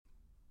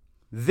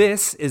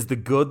This is the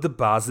good, the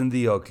Baz, and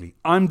the ugly.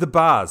 I'm the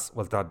Baz.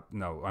 Well,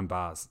 I'm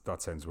Baz.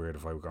 That sounds weird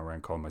if I were going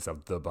around calling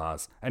myself the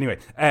Baz. Anyway,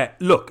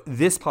 look,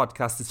 this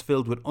podcast is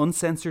filled with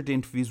uncensored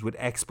interviews with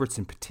experts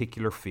in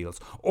particular fields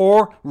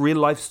or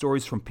real-life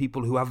stories from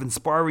people who have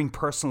inspiring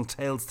personal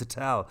tales to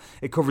tell.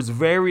 It covers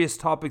various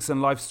topics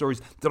and life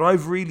stories that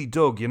I've really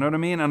dug, you know what I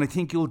mean? And I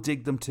think you'll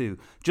dig them too.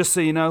 Just so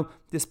you know,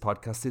 this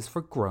podcast is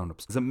for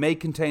grown-ups. It may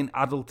contain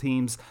adult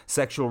themes,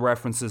 sexual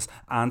references,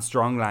 and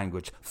strong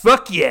language.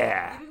 Fuck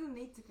yeah!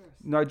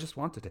 No, I just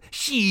wanted to.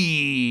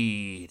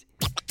 Shit!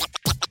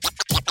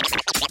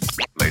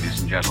 Ladies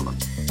and gentlemen,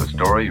 the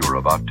story you are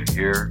about to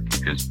hear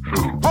is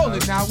true. Hold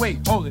it now,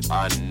 wait, hold it.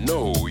 I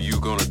know you're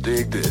gonna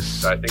dig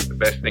this. I think the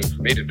best thing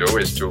for me to do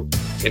is to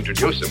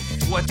introduce him.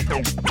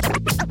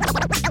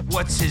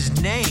 What's his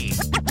name?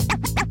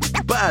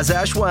 Baz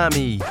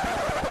Ashwami.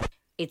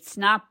 It's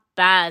not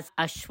Baz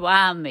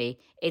Ashwami,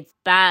 it's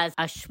Baz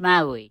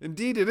Ashmawi.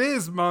 Indeed it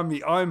is,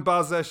 mommy. I'm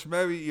Baz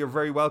Ashmawi. You're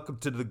very welcome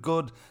to the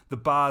good, the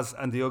Baz,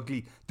 and the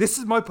ugly. This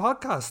is my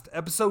podcast,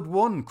 episode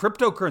 1,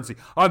 cryptocurrency.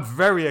 I'm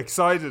very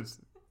excited.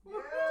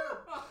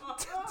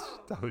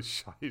 That was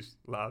shite,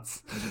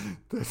 lads.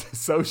 The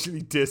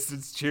socially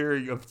distanced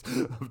cheering of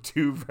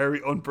two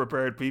very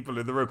unprepared people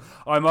in the room.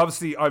 I'm not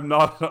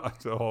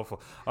it's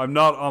awful. I'm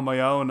not on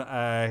my own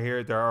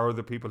here. There are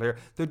other people here.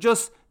 They're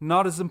just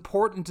not as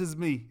important as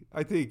me,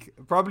 I think.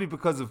 Probably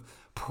because of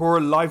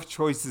poor life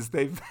choices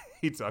they've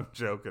made. I'm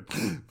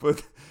joking.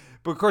 But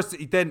of course,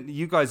 then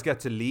you guys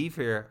get to leave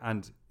here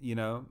and, you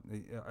know,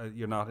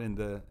 you're not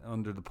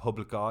under the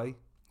public eye,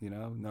 you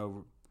know,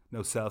 no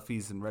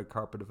selfies and red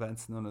carpet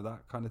events, none of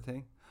that kind of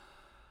thing.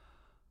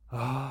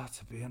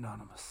 To be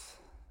anonymous.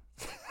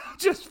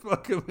 Just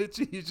fucking with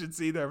you. You should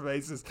see their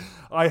faces.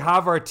 I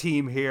have our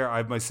team here. I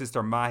have my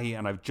sister Mahi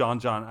and I have John,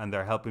 and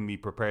they're helping me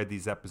prepare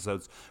these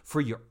episodes for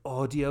your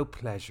audio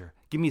pleasure.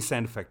 Give me a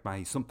sound effect,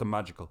 Mahi. Something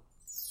magical.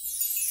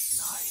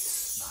 Nice.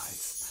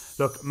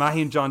 Look,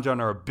 Mahi and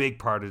John are a big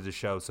part of the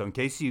show. So in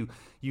case you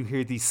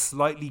hear these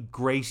slightly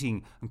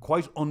grating and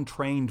quite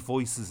untrained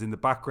voices in the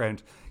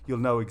background, you'll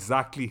know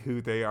exactly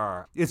who they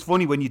are. It's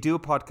funny, when you do a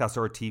podcast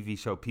or a TV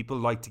show, people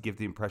like to give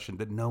the impression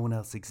that no one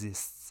else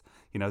exists.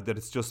 You know, that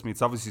it's just me.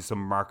 It's obviously some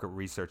market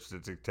research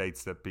that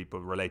dictates that people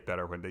relate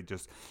better when they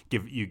just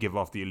give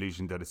off the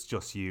illusion that it's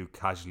just you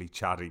casually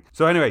chatting.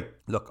 So anyway,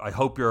 look, I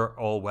hope you're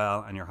all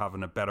well and you're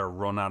having a better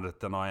run at it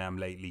than I am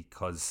lately,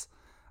 because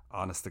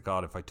honest to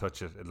God, if I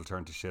touch it, it'll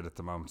turn to shit at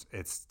the moment.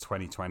 It's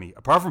 2020.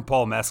 Apart from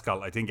Paul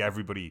Mescal, I think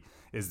everybody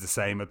is the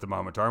same at the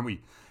moment, aren't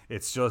we?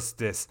 It's just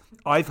this.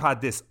 I've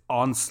had this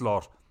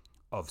onslaught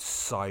of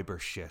cyber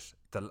shit.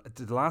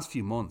 The last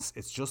few months,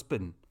 it's just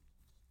been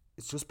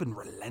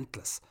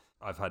relentless.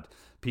 I've had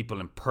people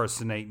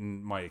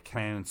impersonating my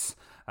accounts.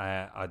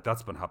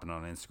 That's been happening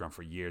on Instagram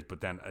for years, but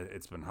then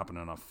it's been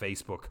happening on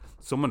Facebook.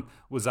 Someone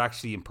was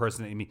actually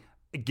impersonating me,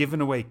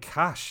 giving away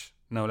cash,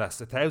 no less,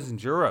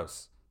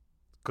 €1,000.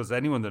 Because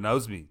anyone that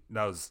knows me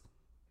knows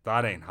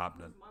that ain't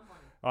happening.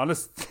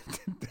 Honest,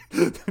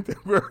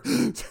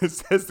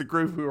 says the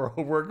group who are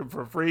all working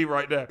for free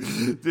right now.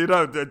 You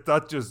know,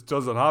 that just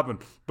doesn't happen.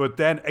 But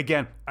then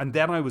again,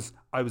 I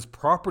was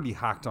properly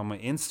hacked on my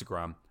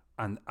Instagram,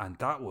 and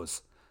that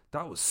was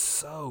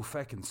so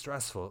fucking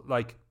stressful.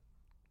 Like,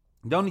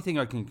 the only thing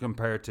I can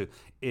compare it to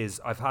is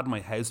I've had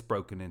my house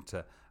broken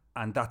into,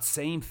 and that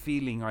same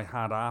feeling I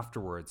had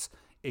afterwards,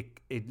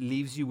 it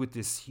leaves you with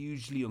this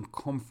hugely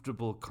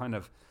uncomfortable kind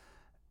of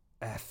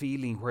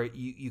feeling where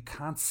you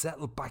can't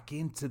settle back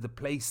into the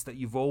place that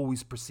you've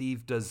always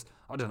perceived as,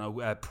 I don't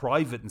know,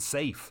 private and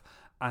safe.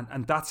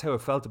 And that's how I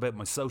felt about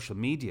my social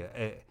media.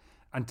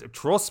 And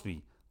trust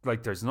me,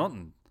 like, there's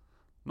nothing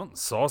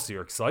saucy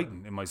or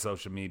exciting in my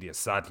social media,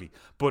 sadly.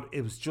 But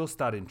it was just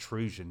that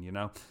intrusion, you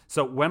know.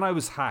 So when I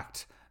was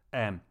hacked,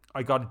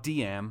 I got a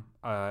DM.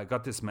 I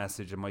got this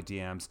message in my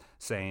DMs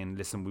saying,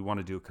 listen, we want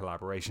to do a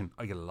collaboration.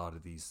 I get a lot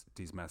of these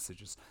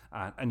messages.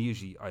 And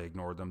usually I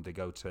ignore them. They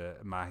go to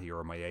Mahi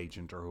or my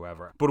agent or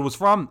whoever. But it was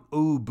from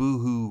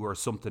boohoo or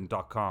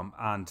something.com.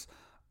 And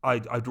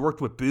I'd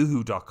worked with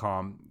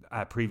boohoo.com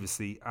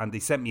previously. And they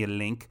sent me a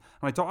link.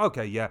 And I thought,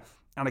 okay, yeah.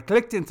 And I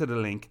clicked into the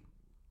link.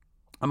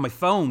 And my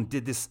phone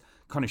did this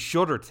kind of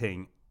shutter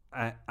thing.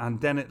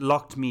 And then it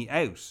locked me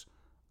out.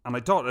 And I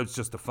thought it was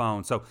just a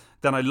phone. So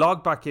then I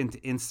logged back into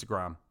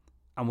Instagram.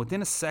 And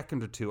within a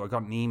second or two, I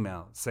got an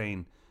email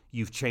saying,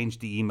 you've changed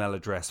the email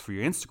address for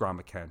your Instagram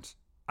account.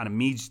 And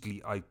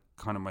immediately, I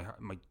kind of,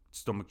 my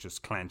stomach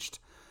just clenched.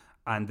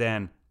 And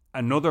then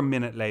another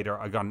minute later,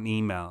 I got an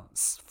email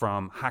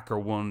from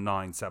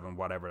Hacker197,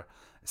 whatever,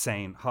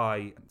 saying,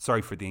 hi,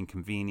 sorry for the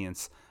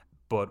inconvenience,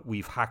 but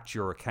we've hacked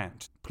your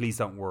account. Please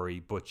don't worry,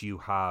 but you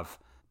have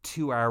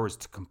 2 hours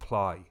to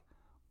comply,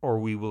 or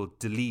we will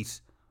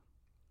delete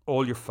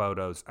all your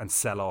photos and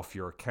sell off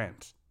your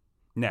account.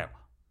 Now,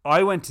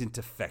 I went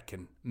into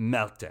feckin'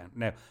 meltdown.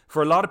 Now,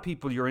 for a lot of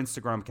people, your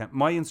Instagram account,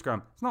 my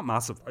Instagram, it's not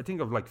massive. I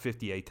think I've like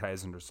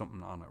 58,000 or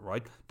something on it,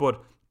 right?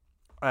 But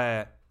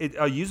I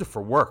use it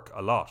for work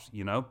a lot,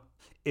 you know?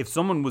 If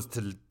someone was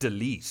to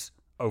delete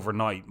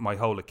overnight my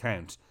whole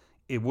account,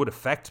 it would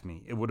affect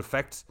me. It would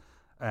affect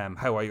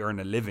how I earn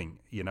a living.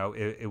 You know,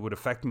 it would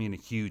affect me in a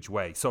huge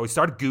way. So I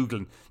started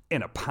Googling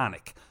in a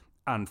panic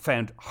and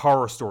found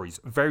horror stories,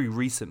 very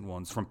recent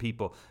ones from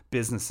people,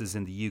 businesses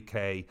in the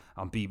UK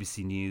on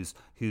BBC News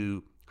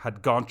who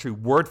had gone through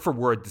word for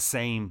word the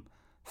same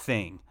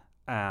thing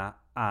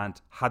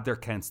and had their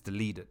accounts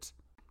deleted.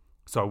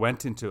 So I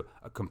went into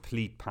a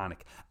complete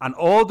panic. And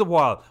all the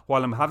while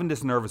I'm having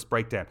this nervous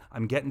breakdown,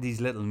 I'm getting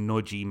these little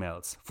nudge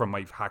emails from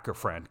my hacker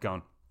friend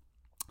going,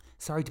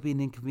 sorry to be an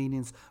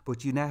inconvenience,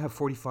 but you now have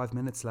 45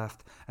 minutes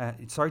left.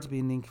 Sorry to be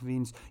an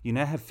inconvenience, you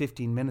now have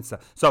 15 minutes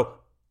left. So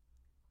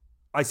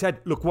I said,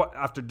 look, what?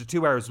 After the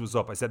 2 hours was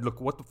up, I said,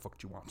 look, what the fuck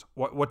do you want?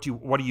 What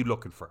are you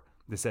looking for?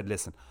 They said,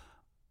 listen,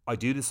 I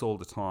do this all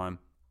the time.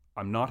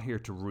 I'm not here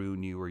to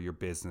ruin you or your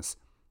business.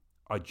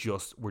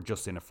 We're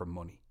just in it for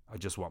money. I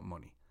just want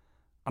money.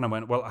 And I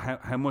went, well,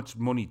 how much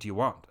money do you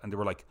want? And they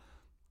were like,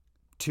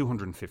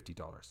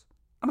 $250.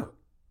 And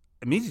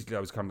immediately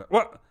I was kind of like,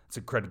 what? It's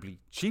incredibly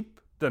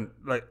cheap. Then,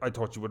 like, I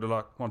thought you would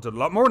have wanted a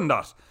lot more than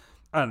that.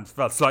 And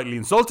felt slightly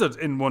insulted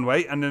in one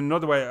way. And in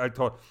another way, I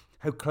thought,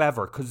 how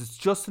clever, because it's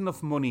just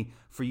enough money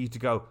for you to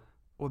go,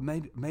 well,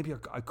 maybe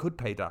I could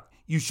pay that.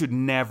 You should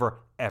never,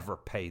 ever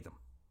pay them.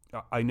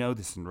 I know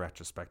this in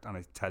retrospect, and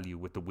I tell you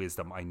with the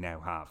wisdom I now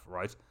have,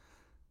 right?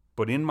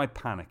 But in my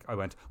panic, I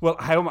went, well,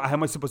 how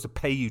am I supposed to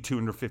pay you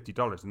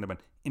 $250? And they went,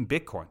 in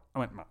Bitcoin. I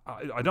went,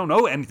 I don't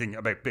know anything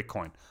about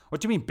Bitcoin.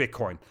 What do you mean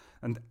Bitcoin?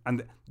 And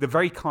the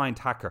very kind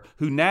hacker,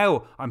 who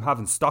now I'm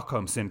having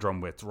Stockholm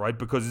syndrome with, right?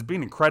 Because he's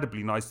been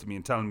incredibly nice to me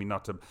and telling me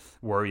not to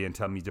worry and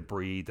telling me to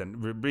breathe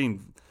and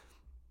being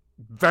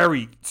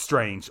very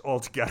strange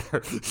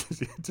altogether.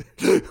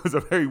 It was a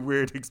very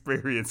weird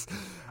experience.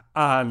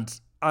 And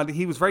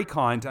he was very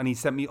kind, and he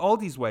sent me all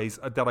these ways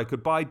that I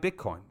could buy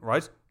Bitcoin,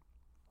 right?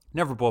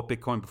 Never bought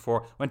Bitcoin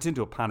before, went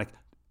into a panic.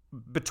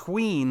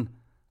 Between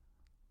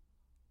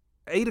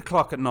 8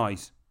 o'clock at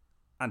night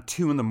and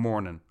 2 in the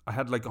morning, I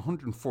had like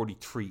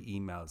 143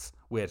 emails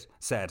with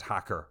said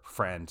hacker,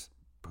 friend,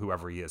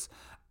 whoever he is.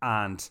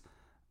 And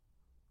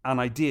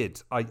I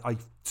did. I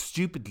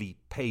stupidly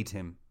paid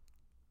him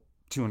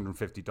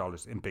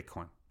 $250 in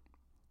Bitcoin.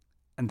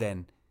 And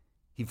then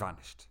he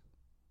vanished.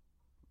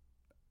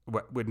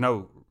 With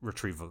no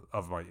retrieval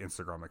of my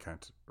Instagram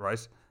account,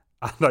 right?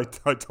 And I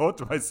thought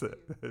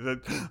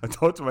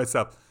to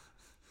myself,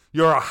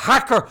 you're a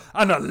hacker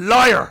and a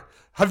liar.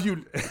 Have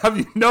you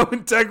no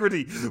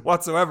integrity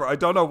whatsoever? I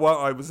don't know what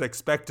I was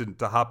expecting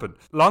to happen.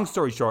 Long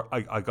story short,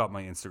 I got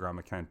my Instagram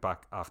account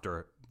back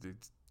after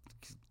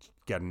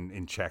getting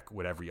in check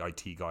with every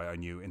IT guy I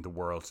knew in the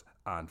world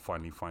and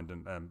finally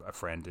finding a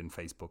friend in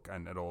Facebook,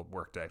 and it all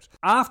worked out.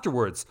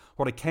 Afterwards,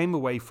 what I came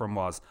away from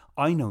was,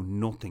 I know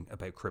nothing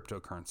about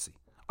cryptocurrency.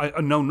 I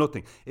know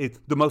nothing.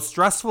 The most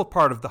stressful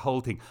part of the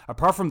whole thing,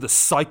 apart from the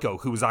psycho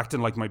who was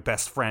acting like my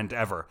best friend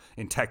ever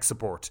in tech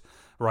support,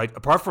 right?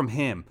 Apart from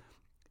him,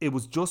 it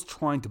was just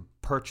trying to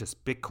purchase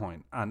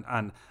Bitcoin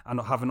and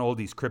having all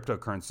these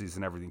cryptocurrencies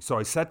and everything. So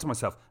I said to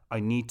myself, I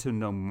need to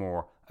know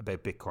more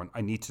about Bitcoin.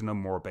 I need to know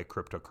more about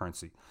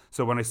cryptocurrency.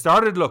 So when I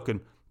started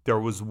looking, there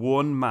was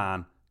one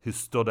man who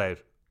stood out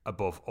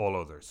above all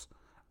others.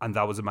 And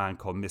that was a man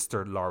called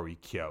Mr. Laurie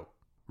Keogh,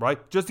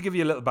 right? Just to give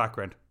you a little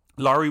background.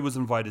 Laurie was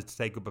invited to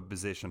take up a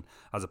position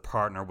as a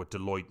partner with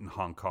Deloitte in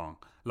Hong Kong.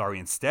 Laurie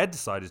instead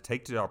decided to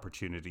take the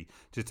opportunity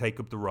to take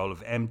up the role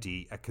of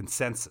MD at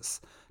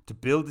Consensus, to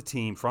build the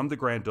team from the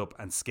ground up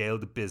and scale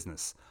the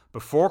business.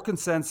 Before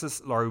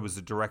Consensus, Laurie was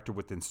a director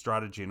within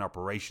strategy and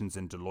operations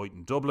in Deloitte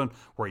in Dublin,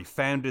 where he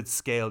founded,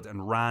 scaled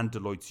and ran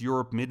Deloitte's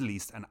Europe, Middle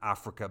East and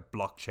Africa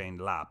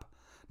Blockchain Lab.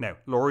 Now,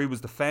 Laurie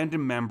was the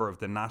founding member of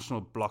the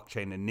National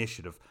Blockchain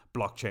Initiative,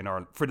 Blockchain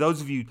Ireland. For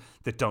those of you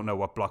that don't know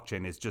what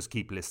blockchain is, just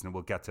keep listening,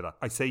 we'll get to that.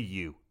 I say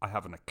you, I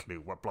haven't a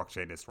clue what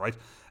blockchain is, right?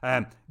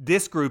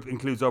 This group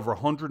includes over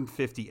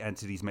 150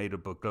 entities made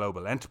up of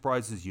global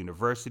enterprises,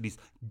 universities,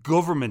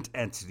 government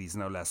entities,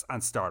 no less,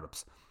 and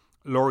startups.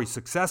 Laurie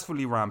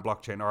successfully ran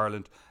Blockchain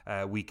Ireland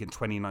Week in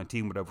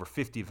 2019 with over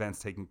 50 events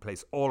taking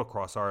place all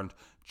across Ireland.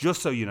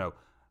 Just so you know,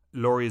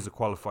 Laurie is a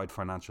qualified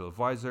financial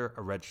advisor,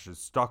 a registered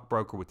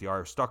stockbroker with the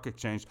Irish Stock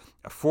Exchange,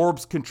 a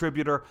Forbes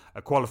contributor,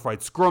 a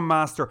qualified Scrum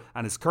Master,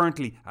 and is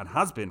currently, and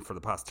has been for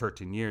the past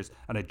 13 years,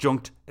 an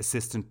adjunct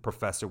assistant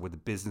professor with a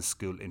business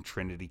school in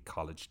Trinity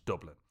College,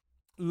 Dublin.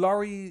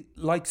 Laurie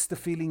likes the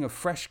feeling of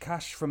fresh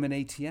cash from an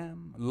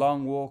ATM,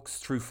 long walks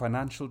through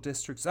financial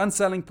districts, and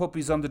selling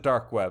puppies on the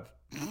dark web.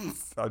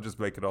 I'm just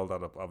making all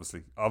that up,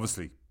 obviously. I'm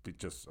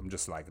just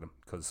slagging him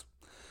because,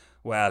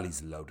 well,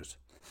 he's loaded.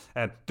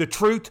 The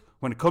truth,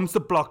 when it comes to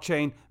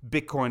blockchain,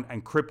 Bitcoin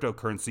and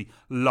cryptocurrency,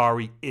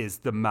 Laurie is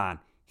the man.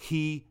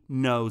 He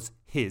knows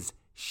his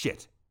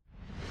shit.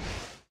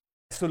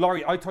 So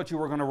Laurie, I thought you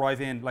were going to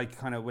arrive in like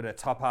kind of with a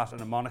top hat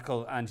and a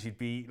monocle and you'd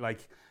be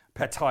like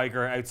pet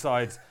tiger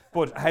outside.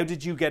 But how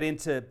did you get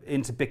into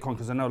Bitcoin?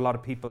 Because I know a lot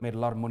of people made a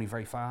lot of money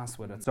very fast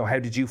with it. So how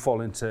did you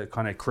fall into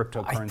kind of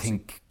cryptocurrency? I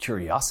think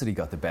curiosity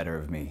got the better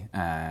of me.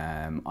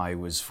 I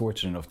was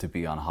fortunate enough to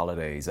be on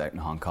holidays out in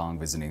Hong Kong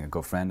visiting a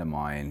good friend of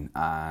mine,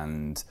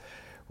 and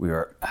we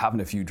were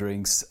having a few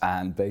drinks,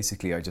 and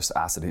basically I just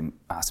asked him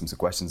some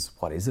questions.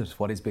 What is it?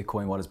 What is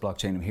Bitcoin? What is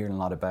blockchain? I'm hearing a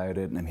lot about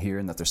it, and I'm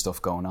hearing that there's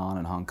stuff going on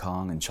in Hong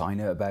Kong and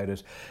China about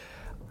it.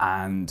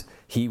 And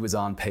he was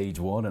on page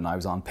 1 and I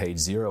was on page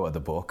 0 of the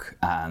book,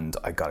 and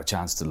I got a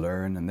chance to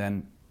learn. And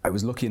then I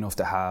was lucky enough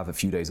to have a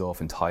few days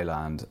off in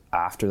Thailand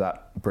after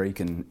that break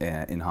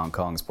in Hong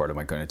Kong as part of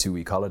my kind of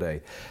 2-week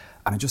holiday.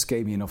 And it just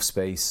gave me enough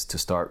space to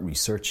start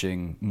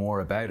researching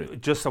more about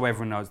it. Just so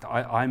everyone knows,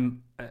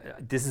 I'm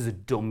this is a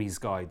dummy's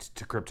guide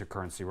to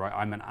cryptocurrency, right?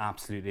 I'm an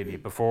absolute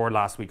idiot. Before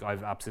last week,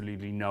 I've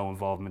absolutely no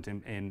involvement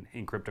in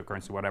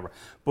cryptocurrency, whatever.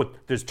 But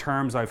there's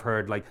terms I've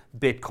heard like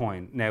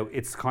Bitcoin. Now,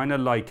 it's kind of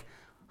like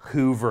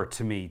Hoover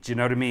to me. Do you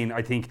know what I mean?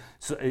 I think,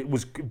 so it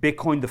was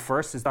Bitcoin the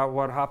first? Is that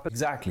what happened?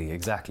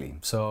 Exactly.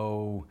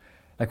 So,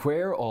 like,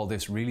 where all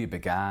this really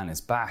began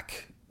is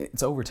back...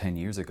 It's over 10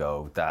 years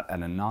ago that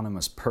an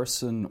anonymous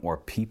person or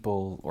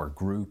people or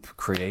group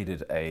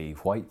created a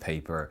white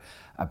paper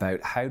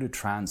about how to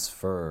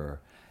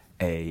transfer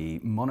a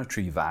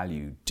monetary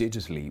value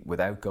digitally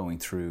without going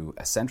through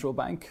a central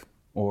bank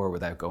or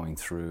without going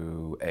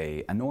through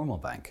a normal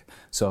bank.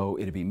 So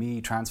it'd be me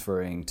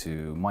transferring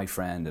to my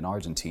friend in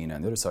Argentina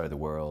on the other side of the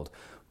world,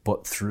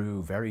 but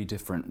through very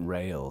different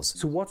rails.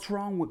 So what's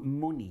wrong with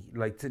money?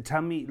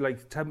 Tell me,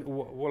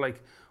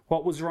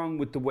 what was wrong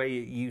with the way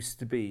it used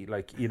to be?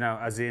 Like, you know,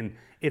 as in,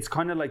 it's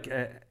kind of like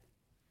a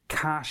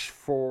cash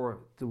for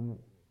the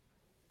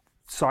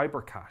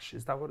cyber cash.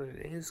 Is that what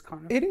it is,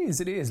 kind of? It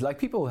is. Like,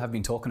 people have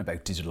been talking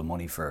about digital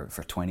money for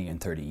 20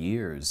 and 30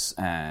 years,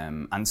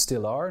 and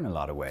still are in a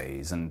lot of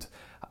ways. And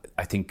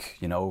I think,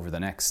 you know, over the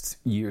next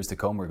years to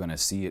come, we're going to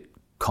see it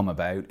come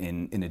about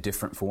in a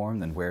different form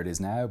than where it is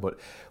now. But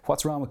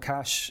what's wrong with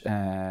cash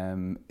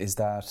is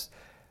that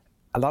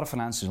a lot of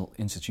financial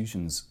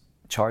institutions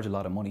charge a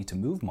lot of money to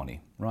move money,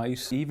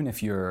 right? Even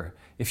if you're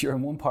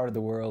in one part of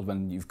the world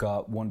when you've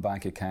got one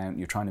bank account,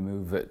 you're trying to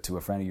move it to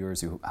a friend of yours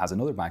who has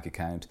another bank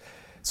account,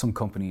 some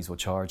companies will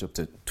charge up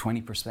to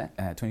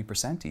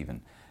 20%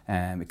 even.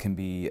 It can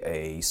be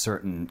a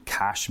certain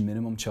cash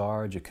minimum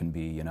charge. It can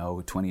be, you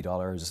know,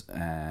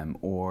 $20,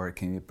 or it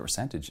can be a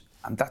percentage.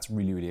 And that's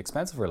really, really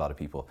expensive for a lot of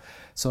people.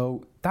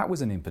 So that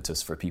was an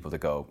impetus for people to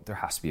go, there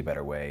has to be a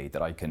better way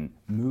that I can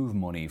move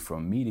money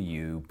from me to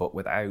you, but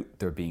without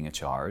there being a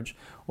charge.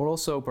 Or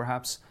also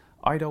perhaps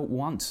I don't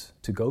want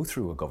to go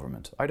through a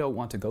government. I don't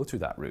want to go through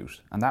that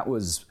route. And that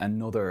was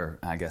another,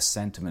 I guess,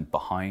 sentiment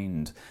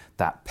behind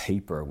that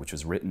paper, which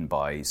was written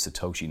by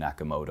Satoshi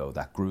Nakamoto,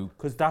 that group.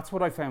 Because that's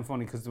what I found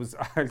funny, because there was,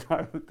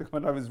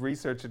 when I was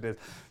researching this,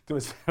 there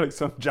was like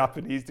some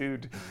Japanese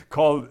dude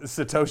called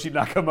Satoshi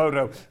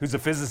Nakamoto, who's a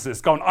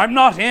physicist, going, I'm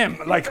not him.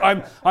 Like,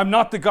 I'm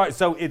not the guy.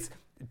 So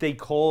they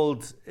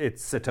called it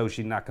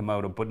Satoshi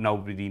Nakamoto, but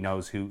nobody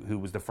knows who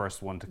was the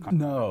first one to come.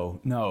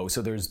 No.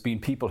 So there's been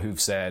people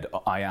who've said,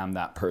 I am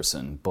that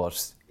person.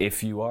 But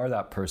if you are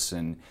that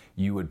person,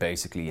 you would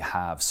basically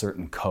have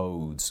certain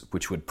codes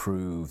which would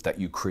prove that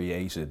you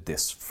created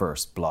this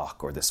first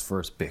block or this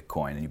first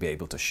Bitcoin, and you'd be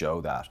able to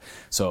show that.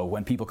 So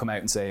when people come out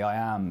and say, I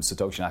am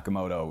Satoshi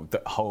Nakamoto,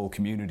 the whole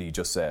community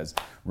just says,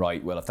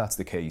 right, well, if that's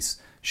the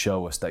case,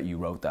 show us that you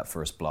wrote that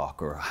first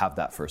block or have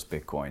that first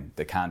Bitcoin.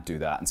 They can't do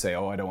that and say,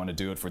 oh, I don't want to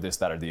do it for this,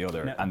 that, or the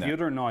other. Now, and the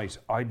other night,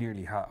 I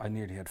nearly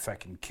had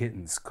fucking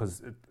kittens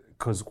because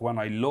when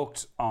I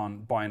looked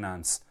on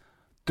Binance,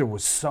 there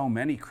was so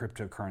many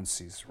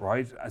cryptocurrencies,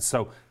 right?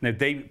 So now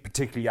they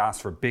particularly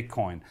asked for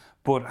Bitcoin,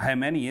 but how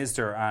many is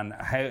there, and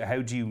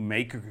how do you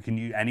make?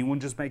 Can anyone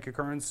just make a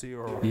currency?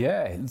 Or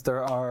yeah,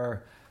 there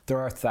are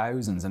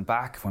thousands. And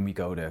back when we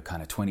go to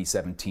kind of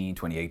 2017,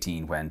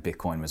 2018, when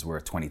Bitcoin was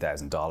worth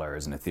 $20,000 and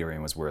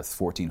Ethereum was worth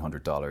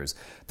 $1,400,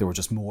 there were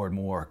just more and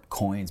more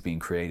coins being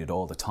created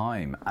all the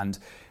time. And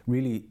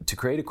really, to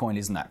create a coin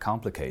isn't that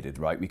complicated,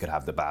 right? We could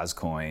have the Baz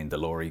coin, the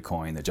Lori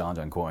coin, the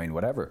John coin,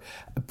 whatever.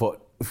 But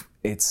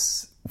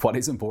what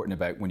is important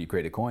about when you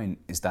create a coin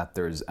is that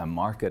there's a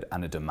market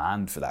and a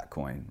demand for that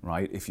coin,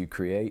 right? If you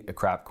create a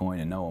crap coin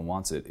and no one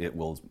wants it, it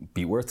will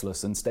be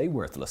worthless and stay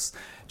worthless.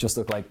 Just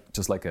like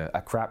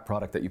a crap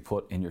product that you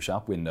put in your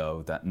shop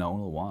window that no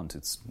one will want.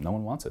 No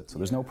one wants it, so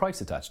there's no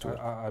price attached to it.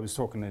 I was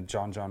talking to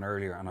John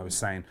earlier, and I was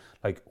saying,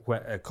 like,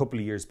 a couple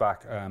of years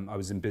back, I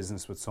was in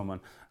business with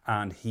someone,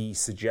 and he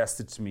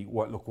suggested to me,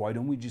 look, why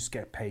don't we just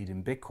get paid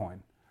in Bitcoin?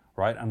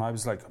 Right? And I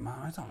was like, man,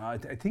 I don't know. I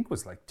think it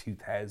was like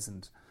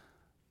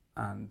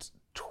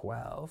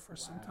 2012 or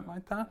something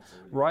like that.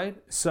 Right?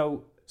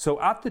 So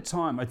at the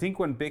time, I think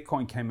when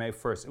Bitcoin came out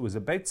first, it was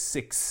about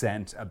 6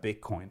 cents a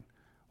Bitcoin.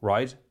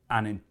 Right?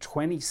 And in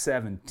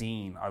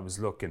 2017, I was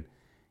looking,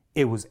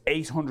 it was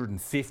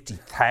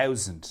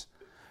 850,000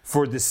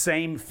 for the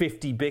same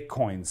 50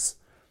 Bitcoins,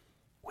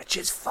 which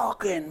is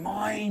fucking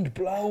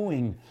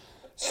mind-blowing.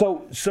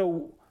 So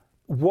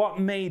what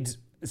makes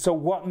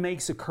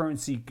a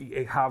currency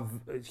have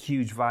a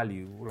huge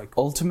value? Like,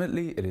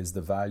 ultimately, it is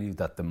the value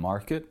that the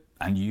market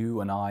and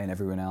you and I and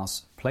everyone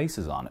else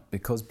places on it,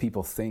 because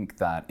people think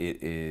that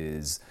it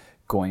is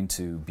going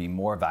to be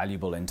more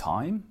valuable in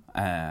time.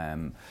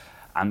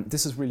 And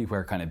this is really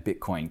where kind of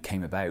Bitcoin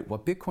came about.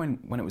 What Bitcoin,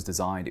 when it was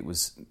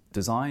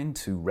designed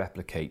to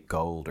replicate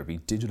gold or be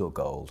digital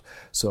gold.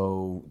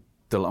 So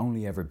there'll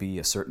only ever be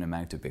a certain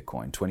amount of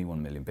Bitcoin,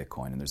 21 million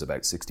Bitcoin, and there's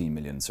about 16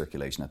 million in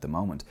circulation at the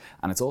moment.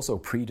 And it's also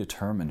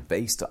predetermined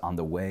based on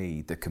the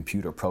way the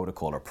computer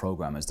protocol or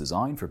program is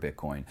designed for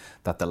Bitcoin,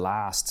 that the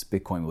last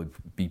Bitcoin will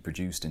be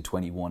produced in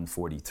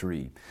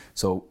 2143.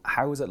 So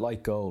how is it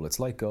like gold? It's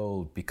like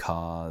gold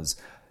because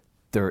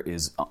there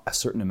is a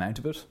certain amount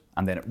of it,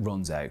 and then it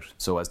runs out.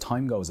 So as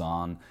time goes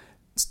on,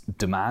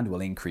 demand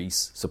will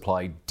increase,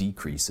 supply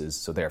decreases,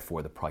 so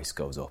therefore the price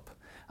goes up.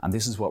 And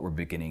this is what we're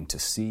beginning to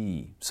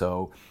see.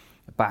 So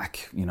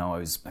back, I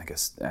was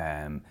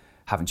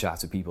having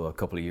chats with people a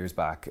couple of years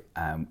back,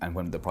 and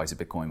when the price of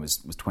Bitcoin was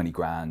 20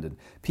 grand, and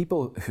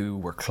people who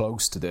were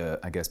close to the,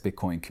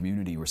 Bitcoin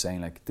community were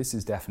saying, like, this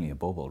is definitely a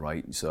bubble,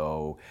 right?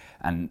 So,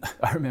 and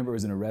I remember I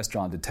was in a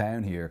restaurant in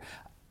town here,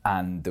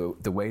 and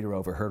the waiter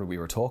overheard what we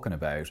were talking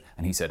about,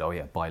 and he said, oh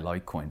yeah, buy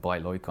Litecoin,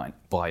 buy Litecoin,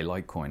 buy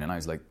Litecoin. And I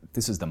was like,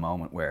 this is the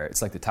moment where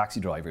it's like the taxi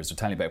drivers are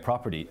telling me about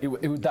property. It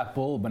was that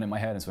bulb, and in my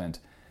head it went,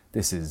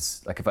 this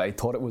is, like, if I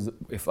didn't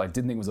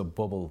think it was a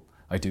bubble,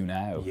 I do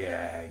now.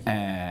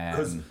 Yeah.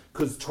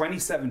 Because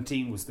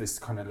 2017 was this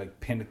kind of like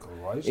pinnacle,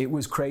 right? It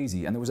was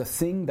crazy. And there was a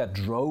thing that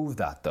drove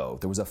that, though.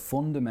 There was a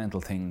fundamental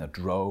thing that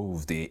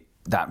drove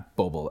that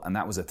bubble, and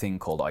that was a thing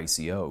called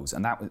ICOs.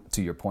 And that was,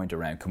 to your point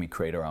around, can we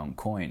create our own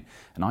coin?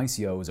 And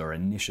ICOs are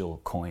initial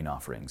coin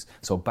offerings.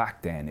 So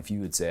back then, if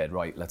you had said,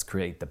 right, let's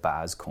create the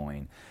Baz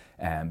coin,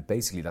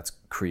 basically that's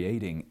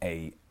creating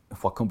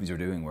what companies were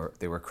doing were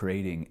they were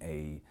creating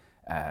a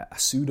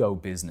pseudo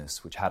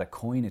business which had a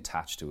coin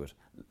attached to it,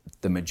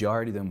 the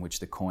majority of them which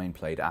the coin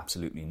played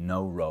absolutely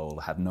no role,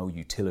 had no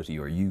utility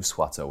or use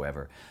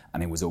whatsoever,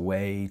 and it was a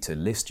way to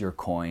list your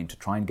coin, to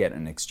try and get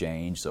an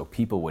exchange so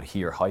people would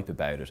hear hype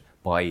about it,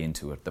 buy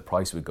into it, the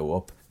price would go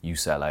up, you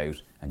sell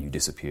out, and you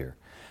disappear.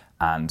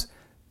 And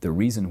the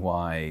reason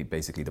why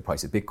basically the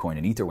price of Bitcoin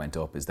and Ether went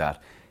up is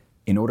that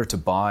in order to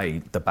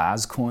buy the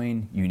Baz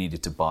coin, you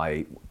needed to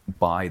buy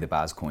the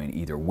Baz coin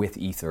either with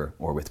Ether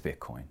or with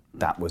Bitcoin.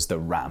 That was the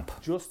ramp.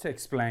 Just to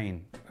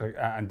explain,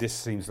 and this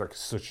seems like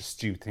such a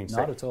stupid thing to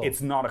Not say, at all.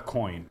 It's not a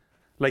coin.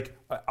 Like,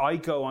 I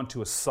go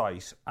onto a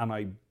site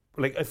and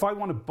if I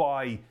want to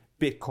buy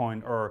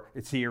Bitcoin or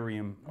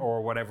Ethereum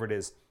or whatever it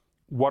is,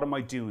 what am I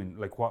doing?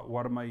 Like,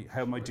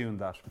 how am I doing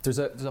that? There's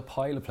a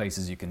pile of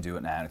places you can do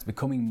it now. It's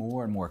becoming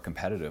more and more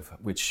competitive,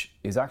 which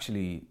is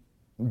actually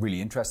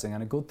really interesting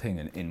and a good thing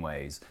in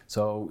ways.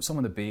 So some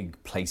of the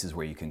big places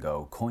where you can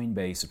go,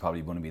 Coinbase is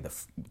probably going to be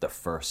the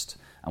first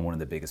and one of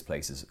the biggest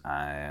places,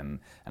 and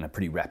a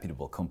pretty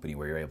reputable company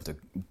where you're able to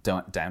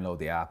download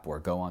the app or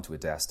go onto a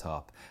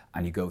desktop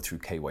and you go through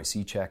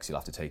KYC checks. You'll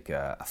have to take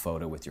a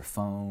photo with your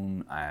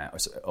phone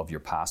of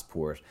your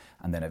passport,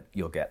 and then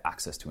you'll get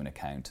access to an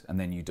account, and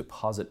then you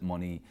deposit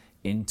money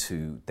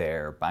into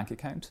their bank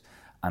account.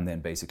 And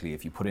then basically,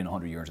 if you put in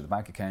 100 euro into the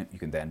bank account, you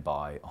can then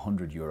buy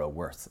 100 euro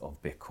worth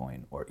of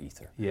Bitcoin or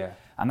Ether. Yeah.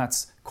 And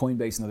that's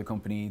Coinbase, another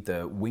company,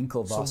 the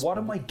Winklevoss. So what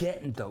am I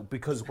getting, though?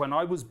 Because when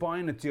I was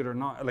buying it the other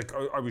night, like,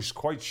 I was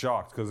quite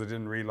shocked because I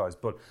didn't realize,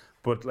 but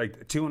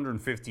like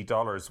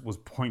 $250 was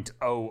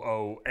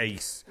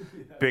 0.008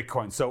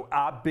 Bitcoin. So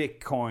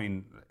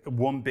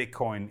one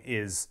Bitcoin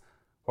is,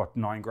 what,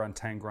 9 grand,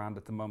 10 grand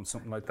at the moment,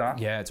 something like that?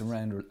 Yeah, it's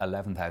around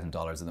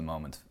 $11,000 at the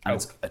moment. And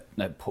it's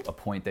a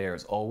point there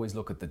is always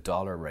look at the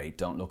dollar rate,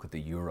 don't look at the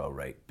euro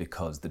rate,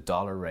 because the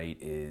dollar rate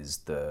is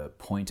the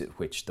point at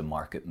which the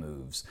market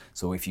moves.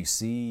 So if you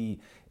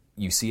see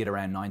it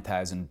around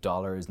 $9,000,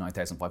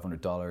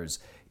 $9,500,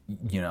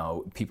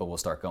 people will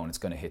start going, it's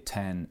going to hit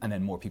 10, and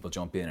then more people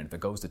jump in. And if it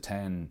goes to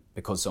 10,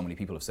 because so many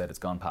people have said it's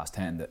gone past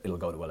 10, that it'll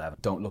go to 11.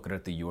 Don't look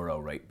at the euro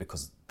rate,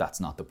 because that's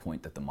not the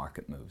point that the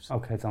market moves.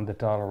 Okay, it's on the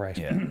dollar rate.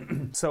 Yeah.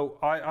 So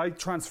I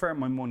transfer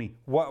my money.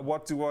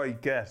 What do I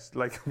get?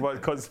 Like,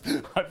 because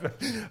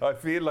I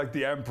feel like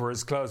the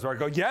emperor's clothes, where I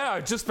go, yeah,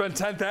 I just spent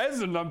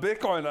 10,000 on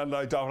Bitcoin and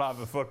I don't have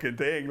a fucking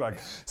thing. Like,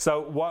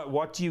 so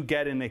what do you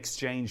get in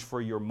exchange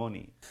for your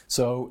money?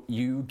 So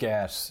you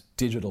get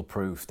digital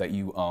proof that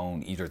you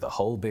own either the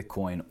whole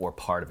Bitcoin or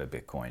part of a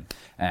Bitcoin.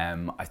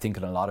 I think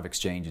in a lot of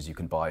exchanges you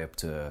can buy up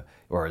to,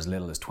 or as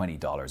little as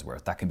 $20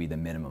 worth. That can be the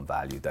minimum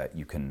value that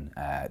you can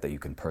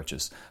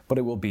purchase. But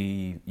it will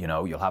be,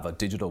 you'll have a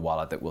digital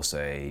wallet that will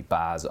say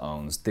Baz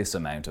owns this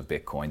amount of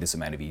Bitcoin, this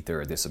amount of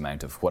Ether, this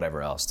amount of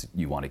whatever else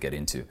you want to get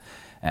into.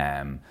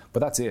 But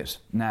that's it.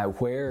 Now,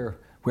 where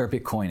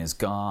Bitcoin has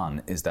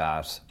gone is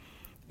that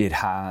it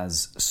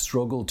has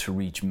struggled to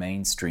reach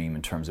mainstream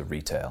in terms of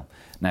retail.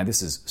 Now,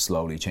 this is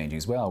slowly changing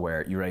as well,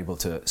 where you're able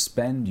to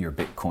spend your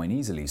Bitcoin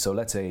easily. So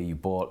let's say you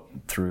bought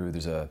through,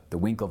 the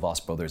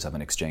Winklevoss brothers have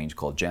an exchange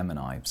called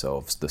Gemini,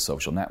 so the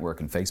social network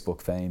and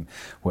Facebook fame,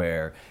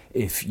 where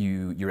if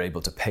you're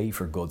able to pay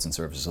for goods and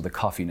services. So the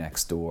coffee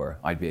next door,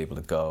 I'd be able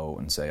to go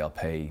and say, I'll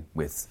pay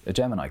with a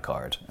Gemini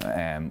card.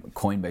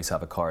 Coinbase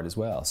have a card as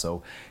well.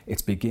 So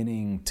it's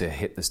beginning to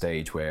hit the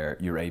stage where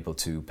you're able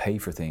to pay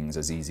for things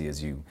as easy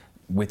as you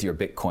with your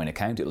Bitcoin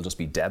account. It'll just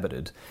be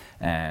debited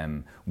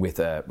with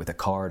a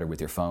card or with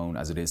your phone,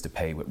 as it is to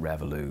pay with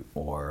Revolut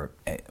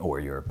or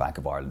your Bank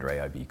of Ireland or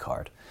AIB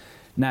card.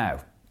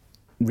 Now,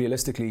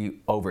 realistically,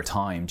 over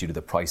time, due to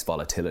the price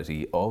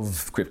volatility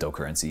of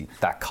cryptocurrency,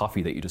 that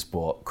coffee that you just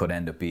bought could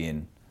end up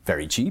being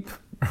very cheap,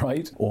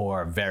 right?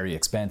 Or very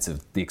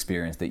expensive, the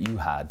experience that you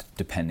had,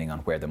 depending on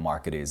where the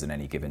market is in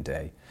any given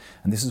day.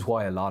 And this is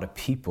why a lot of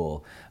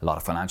people, a lot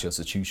of financial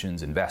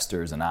institutions,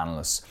 investors and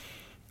analysts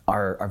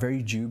are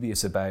very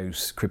dubious about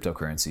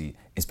cryptocurrency,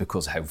 is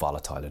because of how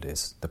volatile it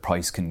is. The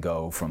price can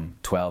go from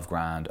 12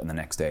 grand and the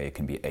next day it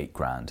can be 8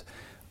 grand.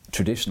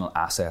 Traditional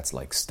assets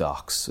like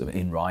stocks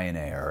in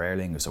Ryanair or Aer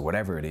Lingus or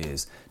whatever it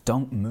is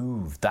don't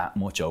move that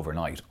much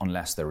overnight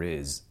unless there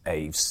is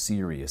a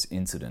serious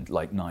incident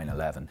like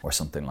 9/11 or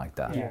something like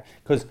that. Yeah,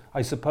 because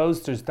I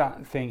suppose there's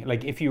that thing,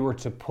 like if you were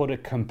to put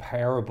it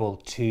comparable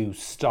to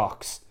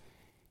stocks,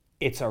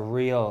 it's a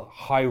real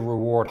high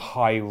reward,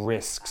 high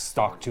risk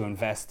stock to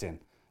invest in.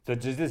 So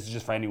this is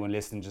just for anyone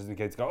listening, just in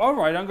case go, all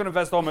right, I'm going to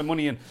invest all my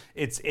money in.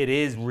 It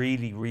is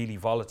really, really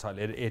volatile.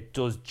 It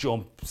does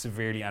jump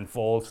severely and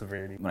fall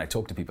severely. When I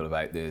talk to people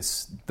about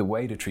this, the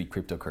way to treat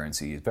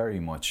cryptocurrency is very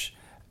much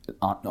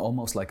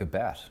almost like a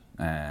bet.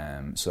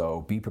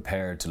 So be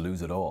prepared to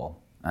lose it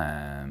all.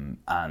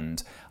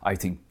 And I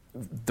think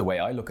the way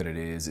I look at it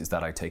is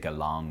that I take a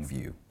long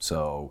view.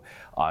 So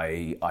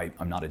I'm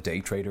not a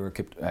day trader of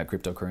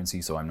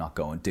cryptocurrency, so I'm not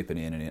going dipping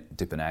in and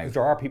dipping out.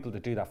 There are people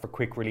that do that for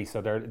quick release.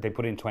 So they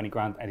put in 20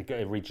 grand and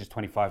it reaches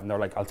 25 and they're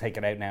like, I'll take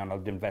it out now and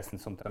I'll invest in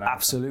something else.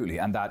 Absolutely.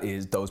 And that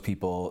is, those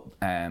people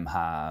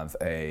have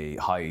a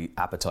high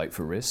appetite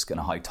for risk and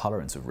a high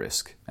tolerance of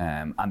risk.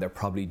 And they're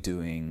probably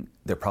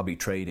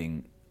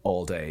trading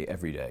all day,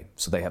 every day.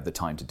 So they have the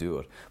time to do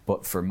it.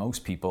 But for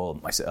most people,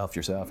 myself,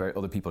 yourself, or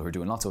other people who are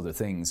doing lots of other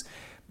things,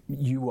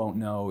 you won't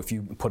know if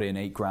you put in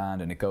 8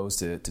 grand and it goes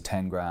to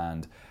 10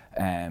 grand,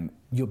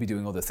 you'll be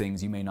doing other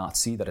things. You may not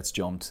see that it's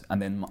jumped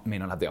and then may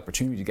not have the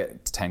opportunity to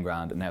get to 10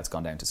 grand and now it's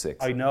gone down to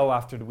 6. I know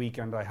after the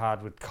weekend I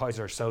had with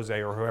Kaiser Soze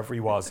or whoever he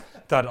was,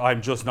 that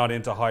I'm just not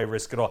into high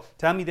risk at all.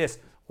 Tell me this,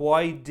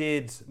 why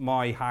did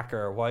he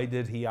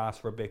ask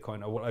for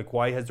Bitcoin? Or like,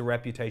 why has the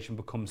reputation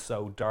become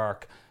so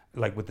dark?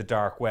 Like with the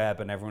dark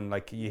web and everyone,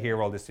 like you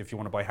hear all this, if you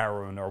want to buy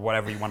heroin or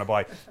whatever you want to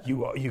buy,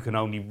 you can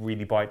only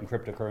really buy it in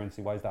cryptocurrency.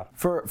 Why is that?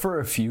 For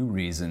a few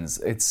reasons.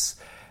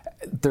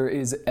 There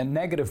is a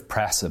negative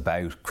press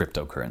about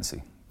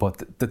cryptocurrency.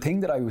 But the thing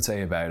that I would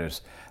say about it,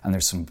 and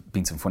there's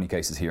been some funny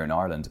cases here in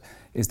Ireland,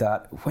 is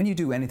that when you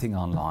do anything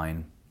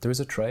online, there is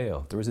a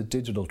trail. There is a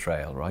digital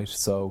trail, right?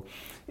 So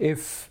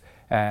if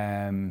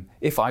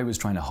I was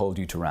trying to hold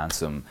you to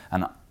ransom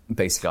and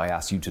basically I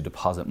asked you to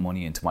deposit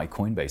money into my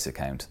Coinbase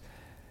account,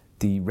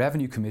 the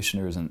revenue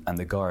commissioners and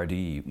the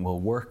Gardaí will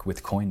work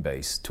with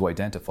Coinbase to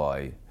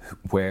identify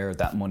where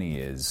that money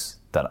is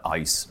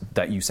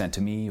that you sent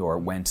to me or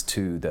went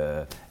to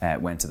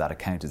that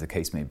account, as the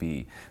case may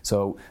be.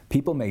 So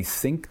people may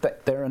think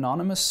that they're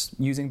anonymous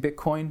using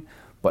Bitcoin,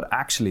 but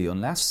actually,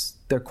 unless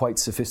they're quite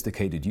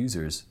sophisticated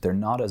users, they're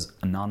not as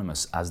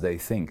anonymous as they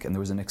think. And there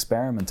was an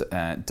experiment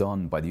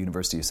done by the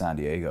University of San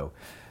Diego,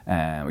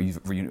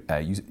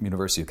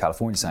 University of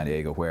California, San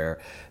Diego, where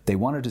they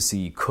wanted to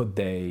see could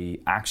they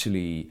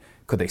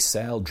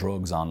sell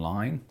drugs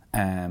online,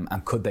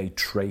 and could they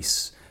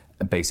trace,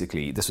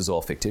 basically, this was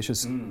all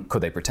fictitious,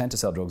 could they pretend to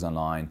sell drugs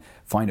online,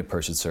 find a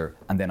purchaser,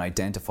 and then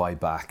identify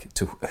back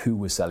to who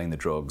was selling the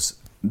drugs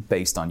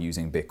based on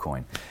using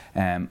Bitcoin.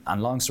 And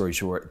long story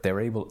short, they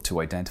were able to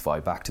identify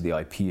back to the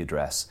IP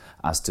address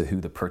as to who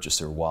the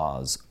purchaser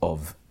was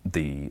of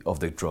the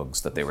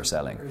drugs that they were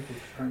selling.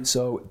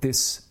 So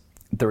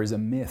there is a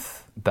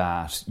myth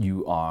that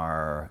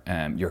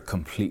you're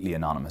completely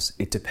anonymous.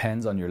 It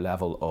depends on your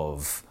level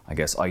of, I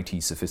guess,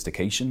 IT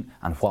sophistication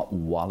and what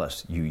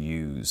wallet you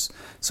use.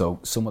 So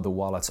some of the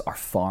wallets are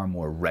far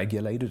more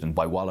regulated, and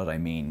by wallet I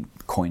mean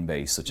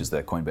Coinbase, such as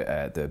the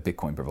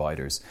Bitcoin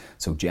providers.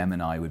 So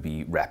Gemini would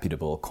be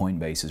reputable,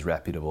 Coinbase is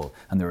reputable,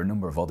 and there are a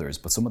number of others,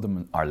 but some of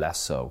them are less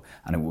so.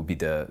 And it will be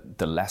the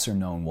lesser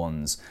known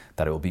ones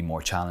that it will be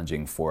more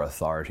challenging for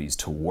authorities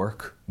to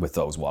work with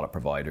those wallet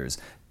providers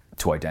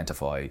to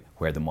identify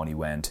where the money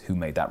went, who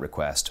made that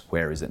request,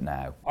 where is it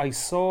now. I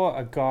saw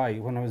a guy,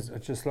 when I was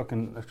just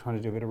trying to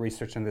do a bit of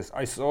research on this,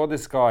 I saw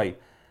this guy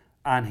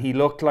and he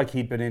looked like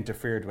he'd been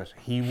interfered with.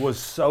 He was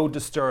so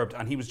disturbed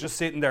and he was just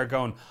sitting there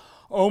going,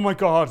 oh my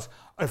God,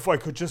 if I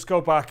could just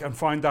go back and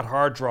find that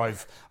hard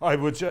drive, I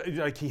would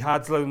he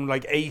had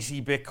like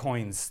 80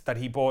 Bitcoins that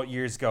he bought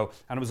years ago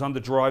and it was on the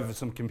drive of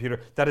some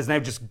computer that is now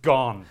just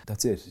gone.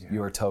 That's it. Yeah.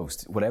 You're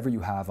toast. Whatever you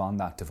have on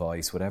that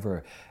device,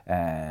 whatever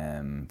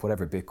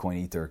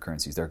Bitcoin, Ether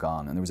currencies, they're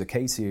gone. And there was a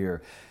case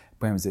here,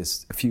 when was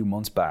this? A few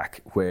months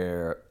back,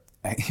 where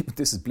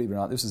this is, believe it or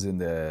not, this is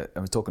I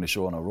was talking to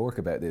Sean O'Rourke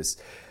about this.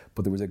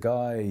 But there was a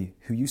guy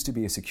who used to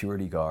be a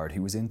security guard. He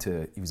was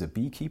a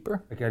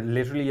beekeeper. Like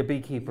literally a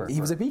beekeeper?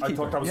 He was a beekeeper. I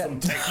thought that was some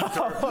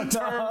techie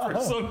term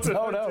for something.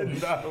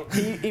 No.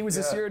 He was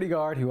a security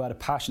guard who had a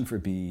passion for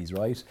bees,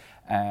 right?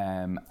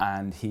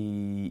 And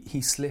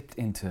he slipped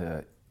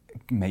into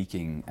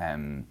making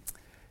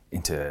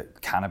into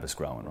cannabis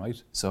growing,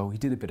 right? So he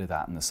did a bit of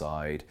that on the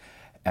side.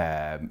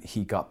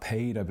 He got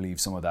paid, I believe,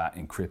 some of that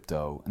in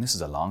crypto, and this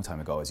is a long time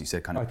ago, as you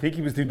said. I think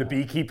he was doing the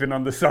beekeeping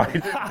on the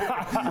side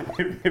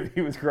if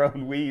he was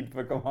growing weed.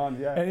 But come on,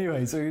 yeah.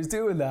 Anyway, so he was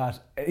doing that.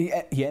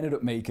 He ended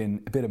up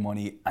making a bit of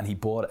money, and he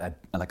bought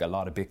a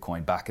lot of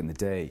Bitcoin back in the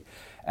day.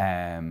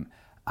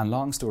 And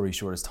long story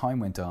short, as time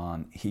went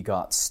on, he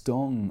got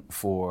stung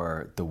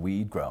for the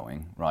weed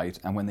growing, right?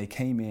 And when they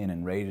came in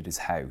and raided his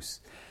house,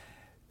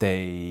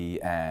 they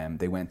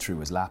went through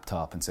his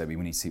laptop and said, we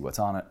need to see what's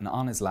on it. And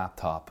on his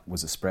laptop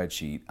was a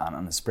spreadsheet, and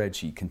on the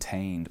spreadsheet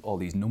contained all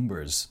these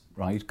numbers,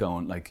 right?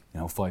 Going like,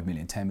 5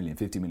 million, 10 million,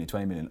 50 million,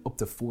 20 million, up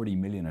to 40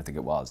 million, I think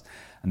it was.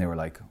 And they were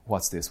like,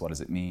 what's this? What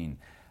does it mean?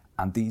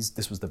 And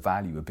this was the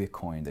value of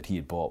Bitcoin that he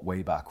had bought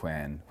way back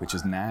when, which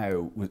is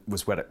now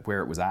was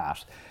where it was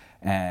at.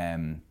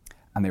 And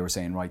they were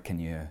saying, right, can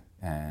you,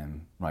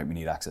 right, we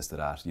need access to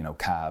that.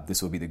 CAB,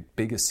 this will be the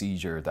biggest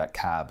seizure that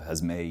CAB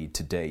has made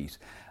to date.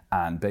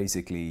 And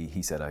basically,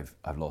 he said,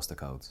 I've lost the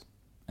codes.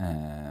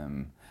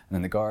 And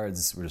then the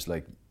guards were just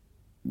like,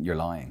 you're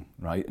lying,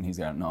 right? And he's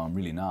going, no, I'm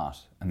really not.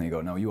 And they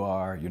go, no, you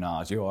are, you're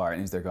not, you are. And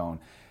he's there going,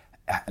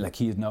 like,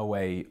 he has no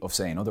way of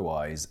saying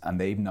otherwise, and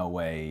they've no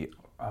way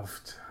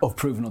of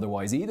proving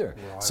otherwise either.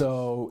 Right.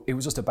 So it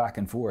was just a back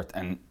and forth.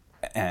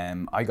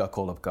 And I got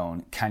called up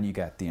going, can you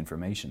get the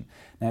information?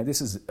 Now, this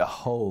is a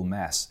whole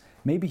mess.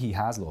 Maybe he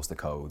has lost the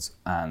codes,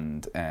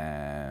 and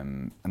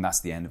that's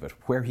the end of it.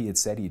 Where he had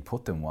said he'd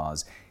put them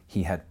was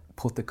he had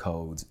put the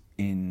codes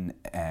in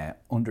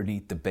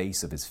underneath the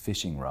base of his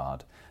fishing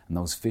rod, and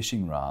those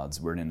fishing rods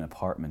were in an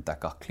apartment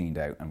that got cleaned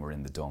out and were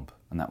in the dump,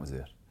 and that was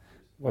it.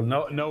 Well,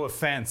 no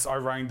offense. I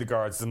rang the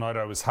guards the night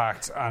I was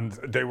hacked, and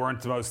they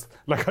weren't the most,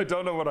 like, I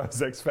don't know what I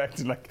was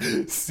expecting. Like,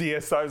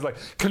 CSI was like,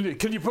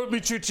 can you put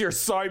me through to your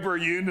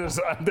cyber unit?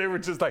 And they were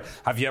just like,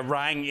 have you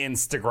rang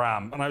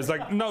Instagram? And I was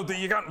like, no,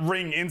 you can't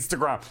ring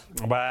Instagram.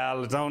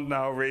 Well, I don't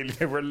know, really.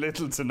 They were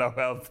little to no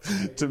help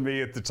to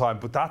me at the time.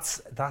 But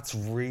that's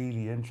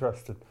really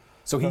interesting.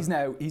 So he's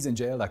in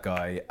jail, that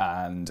guy,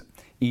 and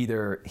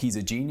either he's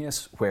a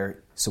genius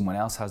where someone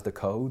else has the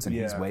codes and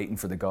he's waiting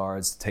for the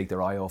guards to take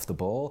their eye off the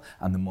ball,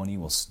 and the money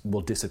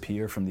will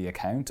disappear from the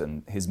account,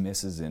 and his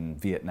missus in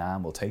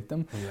Vietnam will take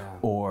them,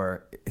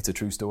 or it's a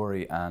true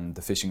story and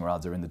the fishing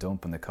rods are in the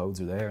dump and the codes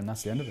are there, and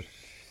that's the end of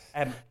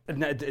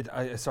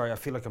it. Sorry, I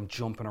feel like I'm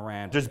jumping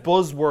around. There's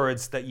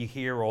buzzwords that you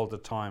hear all the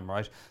time,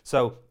 right?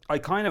 So I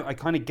kind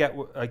of get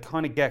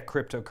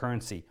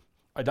cryptocurrency.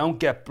 I don't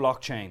get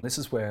blockchain. This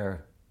is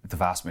where the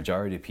vast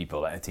majority of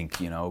people, I think,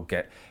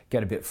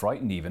 get a bit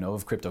frightened even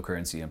of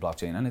cryptocurrency and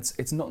blockchain, and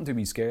it's nothing to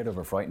be scared of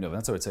or frightened of. And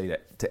that's what I'd say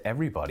to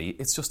everybody.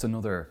 It's just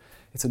another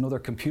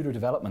computer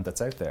development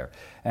that's out there.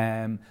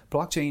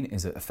 Blockchain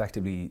is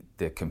effectively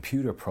the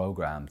computer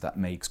program that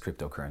makes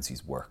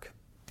cryptocurrencies work.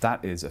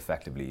 That is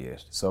effectively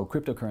it. So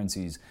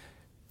cryptocurrencies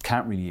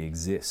can't really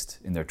exist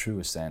in their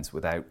truest sense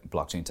without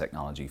blockchain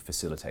technology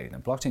facilitating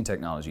them. Blockchain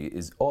technology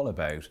is all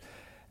about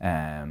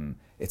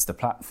it's the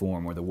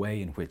platform or the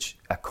way in which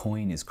a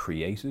coin is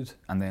created,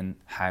 and then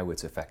how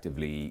it's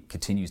effectively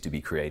continues to be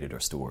created or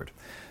stored.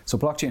 So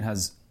blockchain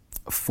has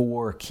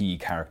 4 key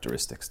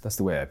characteristics. That's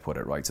the way I put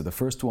it, right? So the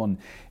first one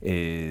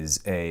is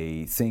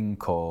a thing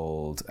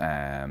called,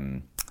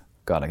 God,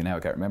 now I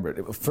can't remember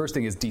it. First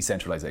thing is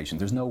decentralization.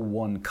 There's no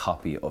one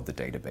copy of the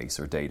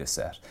database or data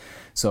set.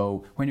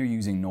 So when you're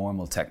using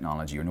normal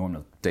technology or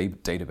normal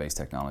database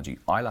technology,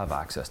 I'll have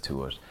access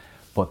to it,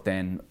 but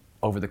then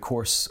over the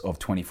course of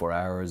 24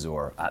 hours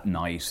or at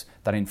night,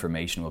 that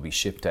information will be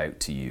shipped out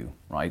to you,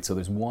 right? So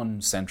there's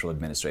one central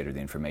administrator of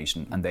the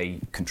information, and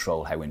they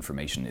control how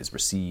information is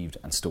received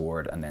and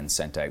stored and then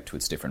sent out to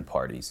its different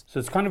parties. So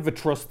it's kind of a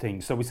trust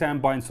thing. So we say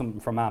I'm buying something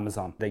from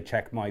Amazon. They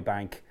check my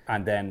bank,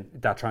 and then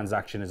that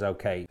transaction is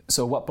okay.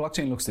 So what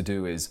blockchain looks to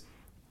do is,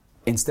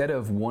 instead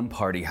of one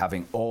party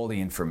having all the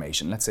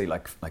information, let's say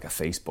like a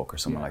Facebook or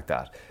something like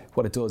that,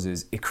 what it does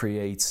is it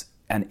creates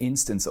an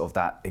instance of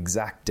that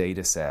exact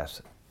data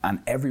set, and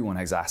everyone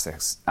has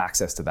access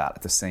to that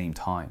at the same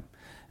time.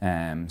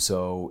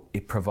 So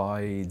it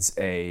provides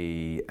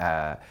this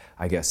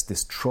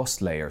trust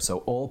layer. So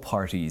all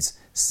parties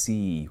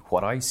see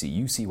what I see.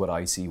 You see what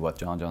I see, what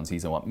John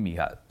sees, and what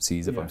Miha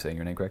sees, if I'm saying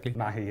your name correctly.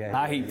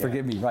 Mahi,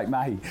 forgive me. Right,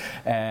 Mahi.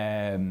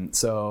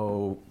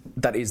 So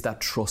that is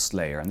that trust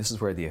layer. And this is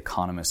where the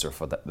economists or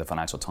for the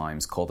Financial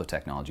Times call the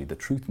technology the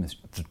truth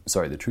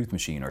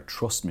machine or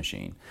trust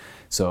machine.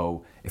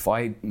 So if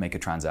I make a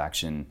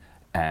transaction,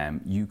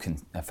 you can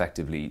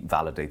effectively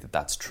validate that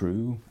that's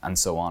true, and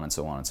so on and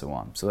so on and so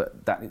on. So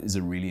that is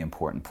a really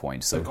important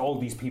point. So like all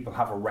these people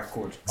have a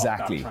record of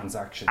that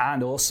transaction.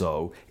 And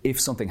also,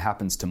 if something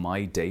happens to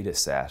my data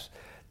set,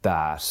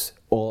 that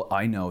all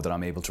I know that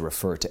I'm able to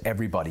refer to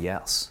everybody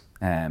else.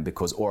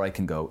 Or I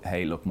can go,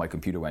 hey, look, my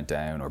computer went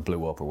down or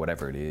blew up or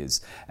whatever it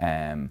is.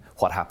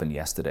 What happened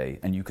yesterday?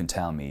 And you can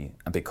tell me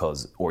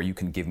or you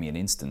can give me an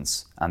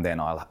instance, and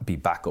then I'll be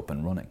back up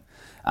and running.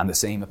 And the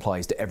same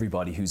applies to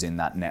everybody who's in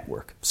that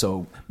network.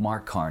 So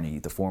Mark Carney,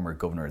 the former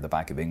governor of the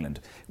Bank of England,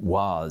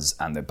 was,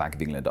 and the Bank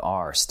of England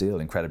are still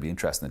incredibly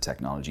interested in the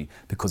technology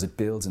because it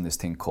builds in this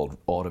thing called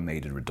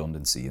automated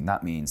redundancy. And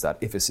that means that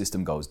if a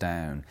system goes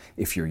down,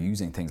 if you're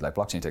using things like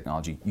blockchain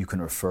technology, you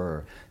can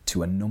refer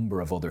to a number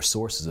of other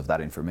sources of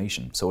that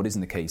information. So it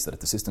isn't the case that if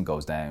the system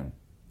goes down,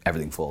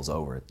 everything falls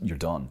over, you're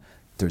done.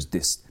 There's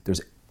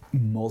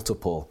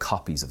multiple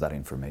copies of that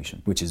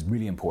information, which is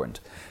really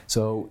important.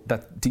 So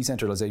that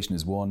decentralization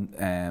is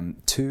one.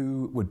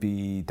 Two would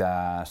be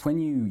that when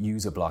you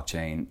use a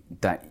blockchain,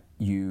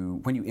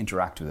 when you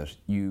interact with it,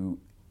 you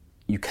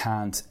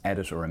can't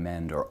edit or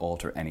amend or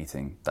alter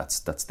anything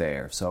that's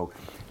there. So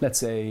let's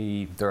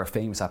say there are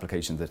famous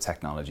applications of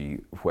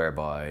technology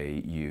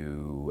whereby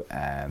you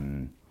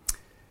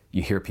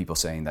hear people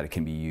saying that it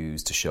can be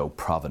used to show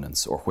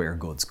provenance or where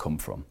goods come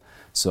from.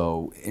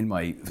 So in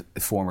my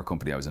former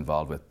company I was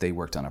involved with, they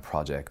worked on a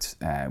project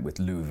with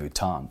Louis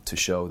Vuitton to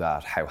show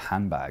that how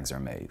handbags are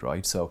made,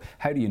 right? So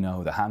how do you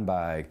know the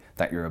handbag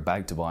that you're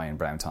about to buy in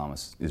Brown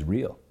Thomas is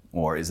real?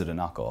 Or is it a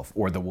knockoff?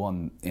 Or the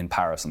one in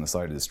Paris on the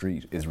side of the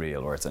street is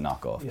real or it's a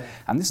knockoff? Yeah.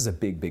 And this is a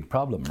big, big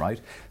problem,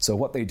 right? So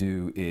what they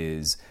do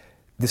is,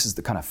 this is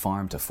the kind of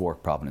farm to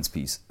fork provenance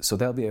piece. So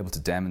they'll be able to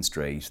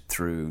demonstrate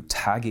through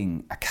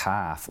tagging a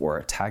calf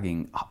or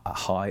tagging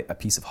a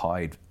piece of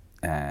hide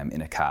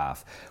in a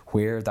calf,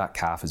 where that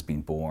calf has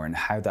been born,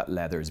 how that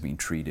leather has been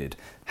treated,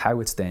 how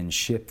it's then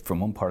shipped from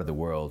one part of the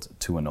world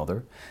to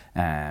another,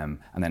 and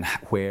then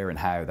where and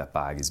how that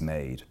bag is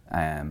made.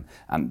 And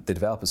they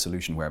develop a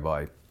solution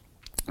whereby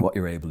what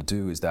you're able to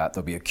do is that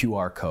there'll be a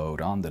QR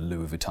code on the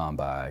Louis Vuitton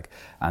bag,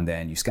 and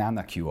then you scan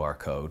that QR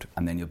code,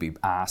 and then you'll be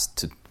asked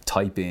to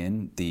type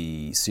in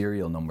the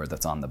serial number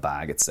that's on the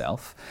bag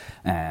itself,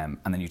 and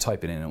then you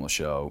type it in and it will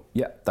show,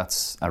 yeah,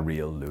 that's a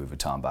real Louis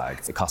Vuitton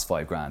bag. It costs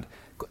 $5,000.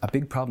 A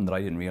big problem that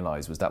I didn't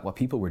realize was that what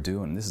people were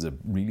doing, and this is a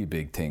really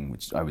big thing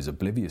which I was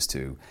oblivious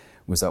to,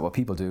 was that what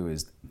people do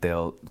is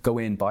they'll go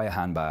in, buy a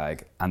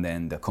handbag, and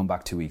then they'll come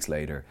back 2 weeks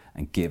later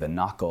and give a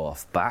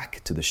knockoff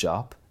back to the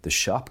shop. The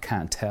shop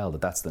can't tell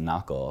that that's the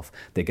knockoff.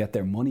 They get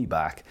their money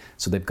back,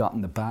 so they've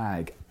gotten the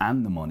bag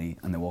and the money,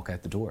 and they walk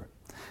out the door.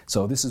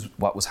 So this is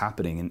what was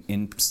happening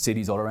in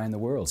cities all around the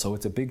world. So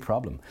it's a big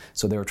problem.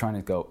 So they were trying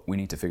to go, we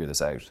need to figure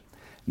this out.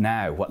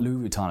 Now, what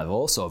Louis Vuitton have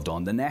also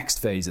done, the next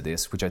phase of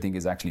this, which I think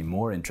is actually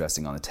more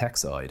interesting on the tech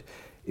side,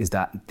 is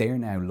that they're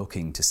now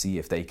looking to see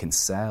if they can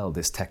sell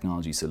this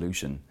technology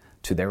solution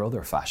to their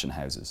other fashion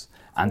houses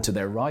and to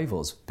their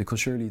rivals, because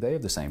surely they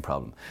have the same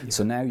problem. Yeah.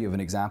 So now you have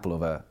an example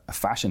of a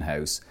fashion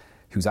house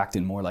who's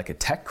acting more like a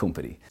tech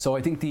company. So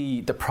I think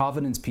the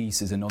provenance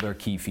piece is another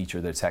key feature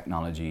of their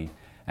technology.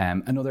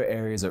 Another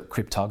area is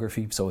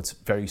cryptography, so it's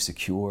very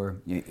secure.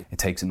 It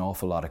takes an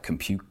awful lot of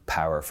compute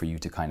power for you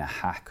to kind of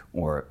hack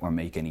or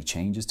make any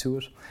changes to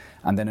it.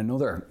 And then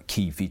another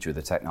key feature of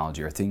the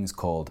technology are things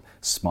called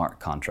smart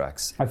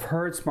contracts. I've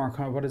heard smart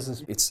contracts. What is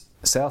this? It's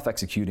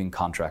self-executing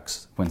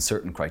contracts when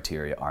certain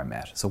criteria are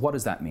met. So what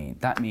does that mean?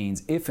 That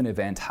means if an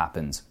event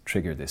happens,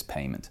 trigger this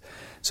payment.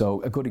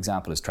 So a good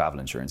example is travel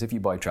insurance. If you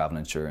buy travel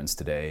insurance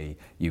today,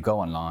 you go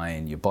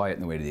online, you buy it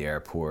on the way to the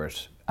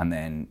airport, and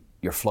then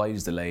your flight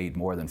is delayed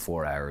more than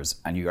 4 hours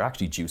and you're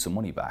actually due some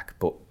money back.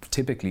 But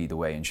typically the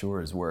way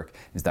insurers work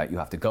is that you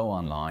have to go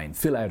online,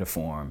 fill out a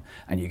form,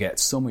 and you get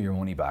some of your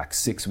money back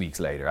 6 weeks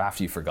later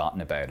after you've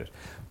forgotten about it.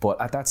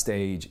 But at that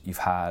stage, you've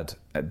had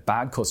a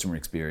bad customer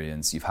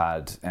experience, you've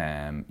had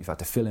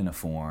to fill in a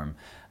form,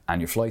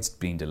 and your flight's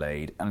been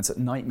delayed, and it's a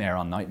nightmare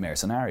on nightmare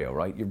scenario,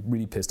 right? You're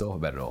really pissed off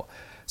about it all.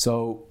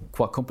 So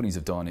what companies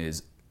have done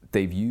is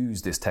they've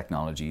used this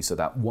technology so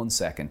that 1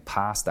 second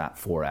past that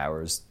 4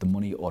 hours, the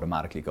money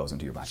automatically goes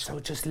into your bank. So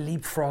it just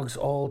leapfrogs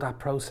all that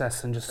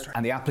process and just...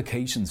 And the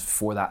applications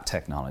for that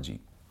technology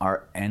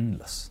are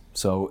endless.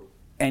 So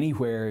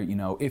anywhere,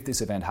 if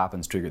this event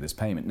happens, trigger this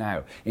payment.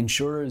 Now,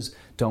 insurers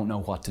don't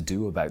know what to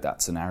do about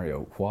that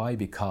scenario. Why?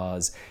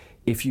 Because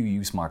if you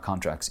use smart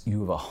contracts,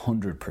 you have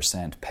 100%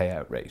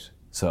 payout rate.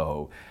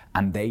 So,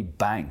 and they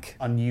bank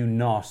on you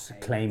not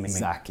claiming.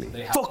 Exactly.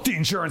 Fuck the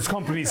insurance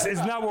companies.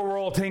 Isn't that what we're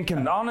all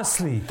thinking?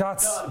 Honestly,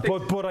 that's.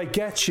 But I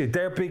get you.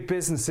 They're big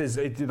businesses.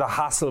 The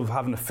hassle of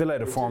having to fill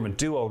out a form and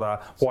do all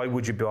that. Why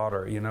would you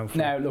bother?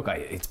 Now, look,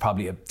 it's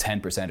probably a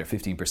 10% or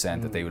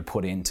 15% that they would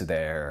put into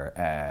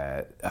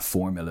their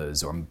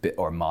formulas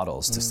or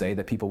models to say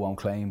that people won't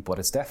claim, but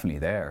it's definitely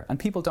there, and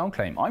people don't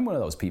claim. I'm one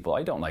of those people.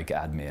 I don't like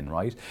admin,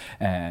 right?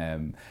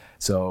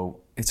 So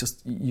it's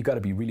just, you got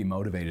to be really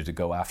motivated to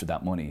go after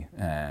that money.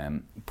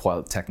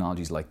 While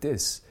technologies like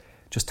this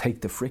just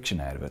take the friction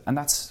out of it. And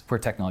that's where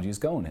technology is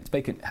going. It's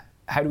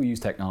how do we use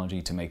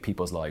technology to make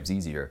people's lives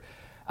easier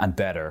and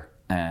better?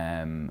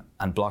 And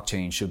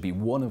blockchain should be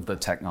one of the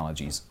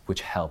technologies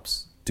which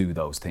helps do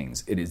those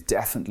things. It is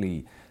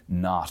definitely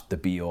not the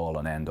be all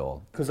and end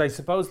all. Because I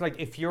suppose, like,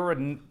 if you're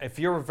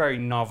a very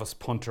novice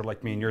punter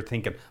like me and you're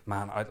thinking,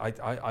 man,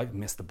 I've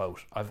missed the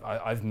boat.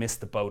 I've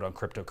missed the boat on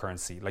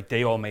cryptocurrency. Like,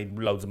 they all made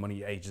loads of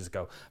money ages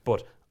ago.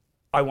 But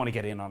I want to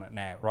get in on it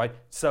now, right?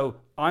 So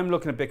I'm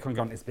looking at Bitcoin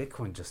going, is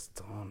Bitcoin just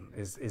done?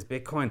 Is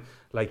Bitcoin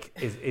like,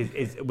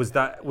 was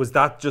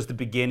that just the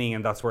beginning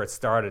and that's where it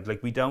started?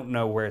 Like, we don't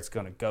know where it's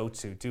going to go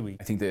to, do we?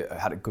 I think that I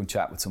had a good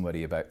chat with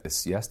somebody about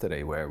this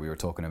yesterday where we were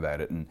talking about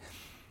it, and,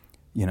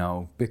 you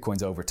know,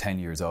 Bitcoin's over 10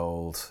 years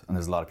old, and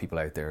there's a lot of people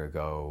out there who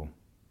go,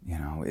 you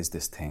know, is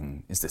this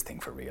thing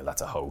for real?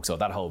 That's a hoax. So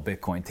that whole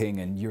Bitcoin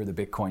thing, and you're the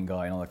Bitcoin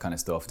guy and all that kind of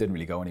stuff, didn't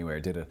really go anywhere,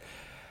 did it?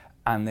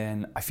 And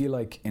then I feel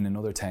like in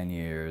another 10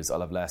 years, I'll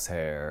have less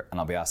hair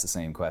and I'll be asked the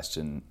same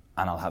question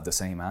and I'll have the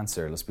same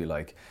answer. Let's be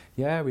like,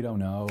 yeah, we don't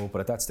know. But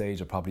at that stage,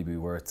 it'll probably be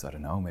worth, I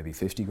don't know, maybe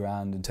 50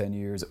 grand in 10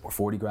 years or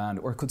 40 grand,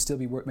 or it could still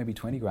be worth maybe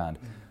 20 grand.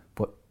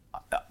 But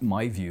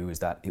my view is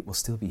that it will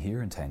still be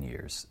here in 10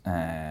 years.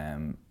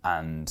 And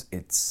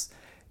it's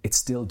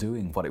still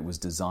doing what it was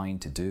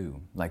designed to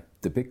do. Like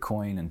the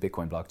Bitcoin and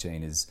Bitcoin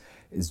blockchain is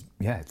it's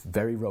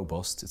very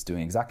robust. It's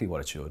doing exactly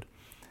what it should,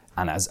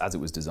 and as it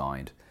was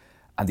designed.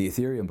 And the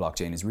Ethereum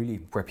blockchain is really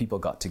where people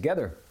got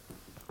together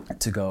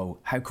to go,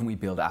 how can we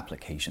build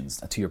applications?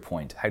 To your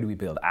point, how do we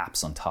build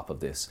apps on top of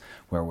this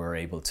where we're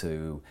able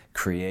to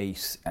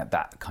create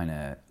that kind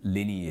of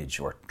lineage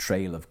or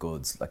trail of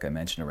goods, like I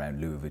mentioned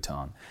around Louis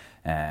Vuitton,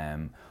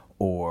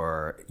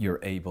 or you're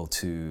able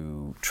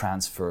to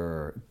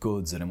transfer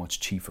goods at a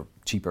much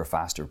cheaper,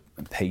 faster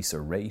pace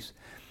or rate.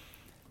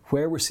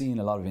 Where we're seeing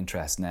a lot of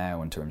interest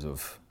now in terms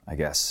of, I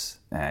guess,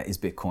 is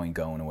Bitcoin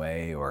going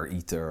away, or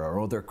Ether or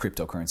other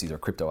cryptocurrencies or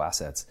crypto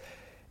assets,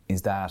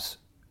 is that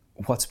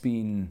what's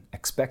been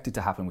expected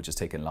to happen, which has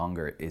taken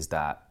longer, is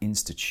that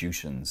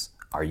institutions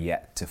are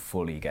yet to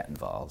fully get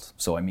involved.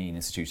 So I mean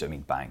institutions, I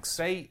mean banks.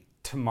 Say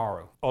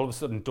tomorrow, all of a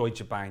sudden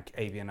Deutsche Bank,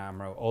 ABN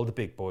AMRO, all the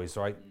big boys,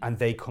 right? And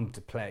they come to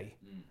play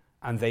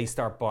and they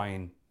start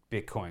buying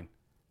Bitcoin.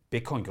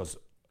 Bitcoin goes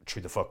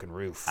through the fucking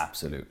roof.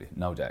 Absolutely,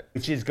 no doubt.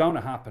 Which is going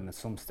to happen at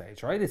some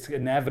stage, right? It's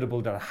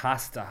inevitable that it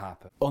has to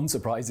happen.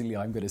 Unsurprisingly,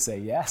 I'm going to say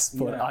yes,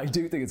 but I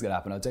do think it's going to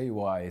happen. I'll tell you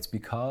why. It's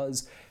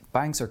because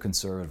banks are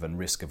conservative and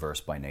risk averse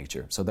by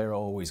nature. So they're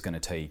always going to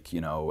take,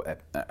 you know,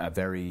 a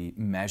very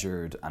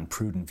measured and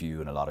prudent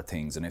view in a lot of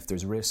things. And if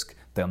there's risk,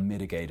 they'll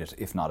mitigate it,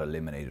 if not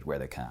eliminate it where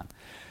they can.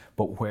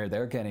 But where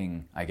they're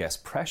getting, I guess,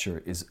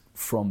 pressure is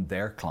from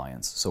their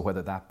clients. So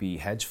whether that be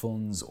hedge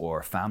funds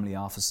or family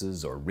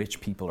offices or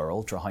rich people or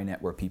ultra high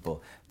net worth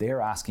people,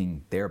 they're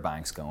asking their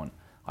banks going,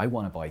 I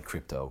want to buy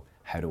crypto.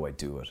 How do I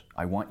do it?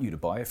 I want you to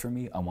buy it for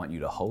me. I want you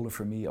to hold it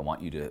for me. I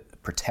want you to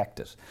protect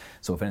it.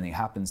 So if anything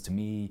happens to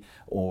me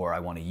or I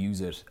want to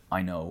use it,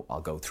 I know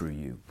I'll go through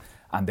you.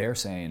 And they're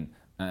saying,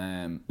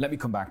 let me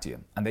come back to you.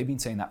 And they've been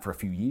saying that for a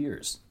few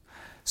years.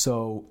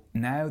 So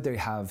now they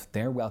have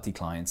their wealthy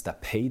clients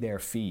that pay their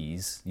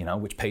fees, you know,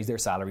 which pays their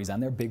salaries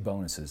and their big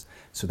bonuses.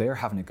 So they're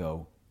having to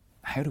go,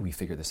 how do we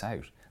figure this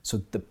out?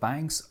 So the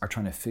banks are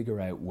trying to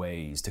figure out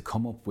ways to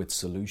come up with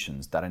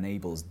solutions that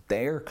enables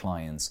their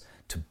clients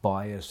to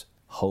buy it,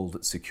 hold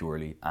it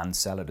securely, and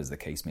sell it as the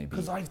case may be.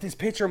 Because I have this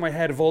picture in my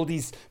head of all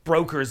these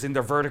brokers in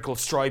their vertical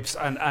stripes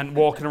and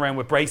walking around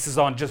with braces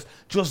on,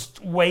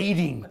 just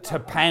waiting to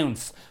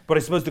pounce. But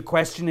I suppose the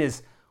question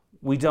is,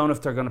 we don't know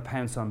if they're going to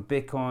pounce on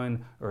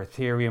Bitcoin or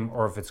Ethereum,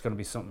 or if it's going to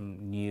be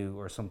something new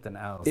or something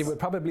else. It would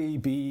probably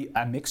be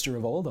a mixture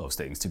of all those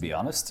things, to be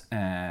honest.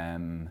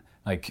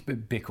 Like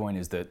Bitcoin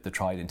is the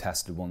tried and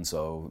tested one,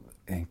 so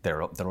I think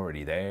they're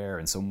already there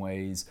in some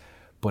ways.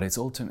 But it's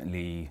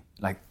ultimately,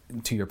 like,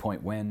 to your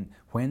point,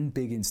 when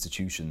big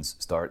institutions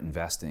start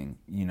investing,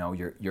 you know,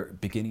 you're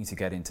beginning to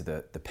get into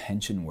the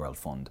pension world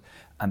fund,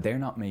 and they're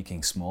not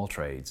making small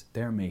trades,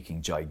 they're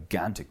making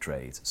gigantic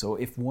trades. So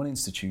if one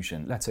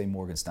institution, let's say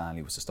Morgan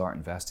Stanley, was to start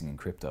investing in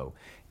crypto,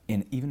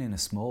 even in a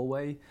small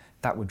way,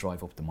 that would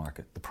drive up the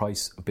market. The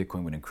price of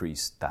Bitcoin would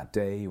increase that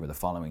day or the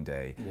following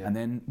day. Yeah. And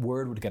then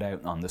word would get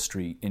out on the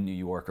street in New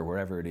York or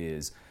wherever it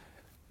is,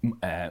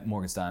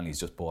 Morgan Stanley's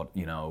just bought,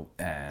 you know...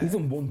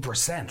 even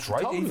 1%,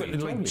 right? Totally.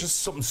 Like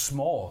just something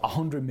small.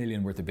 100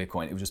 million worth of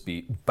Bitcoin, it would just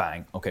be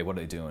bang. Okay, what are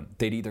they doing?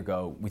 They'd either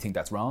go, we think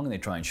that's wrong, and they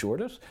try and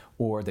short it,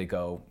 or they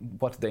go,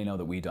 what do they know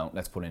that we don't?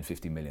 Let's put in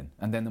 50 million.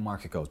 And then the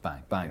market goes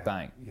bang, bang,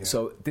 bang. Yeah.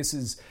 So this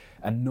is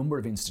a number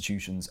of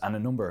institutions and a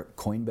number,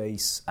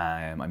 Coinbase,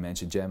 I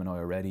mentioned Gemini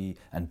already,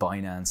 and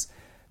Binance.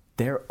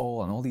 They're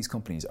all these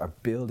companies are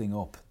building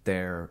up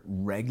their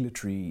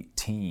regulatory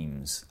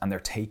teams, and they're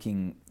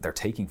taking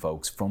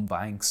folks from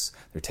banks,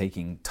 they're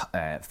taking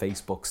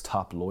Facebook's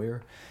top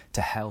lawyer to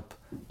help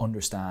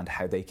understand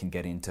how they can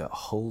get into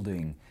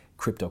holding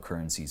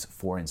cryptocurrencies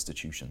for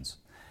institutions.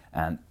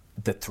 And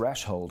the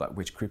threshold at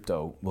which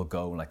crypto will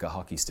go like a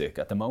hockey stick,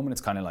 at the moment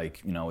it's kind of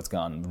like, you know, it's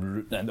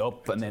gone and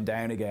up and then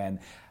down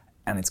again,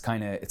 and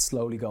it's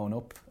slowly going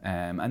up,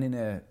 and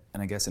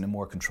I guess in a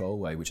more controlled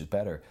way, which is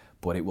better.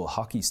 But it will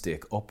hockey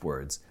stick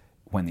upwards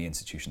when the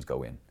institutions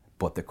go in.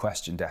 But the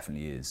question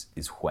definitely is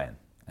when.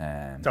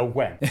 So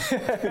when?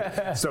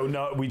 So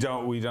no, we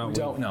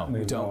don't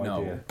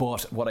know.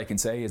 But what I can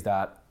say is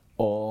that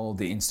all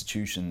the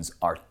institutions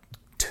are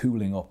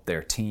tooling up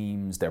their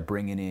teams. They're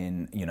bringing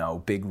in, you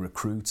know, big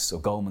recruits. So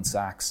Goldman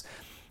Sachs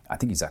I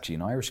think he's actually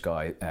an Irish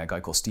guy, a guy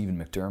called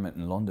Stephen McDermott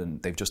in London.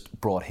 They've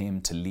just brought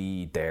him to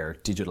lead their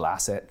digital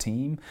asset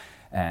team.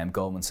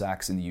 Goldman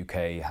Sachs in the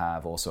UK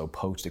have also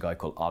poached a guy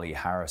called Ollie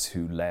Harris,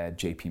 who led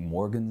JP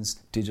Morgan's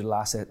digital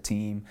asset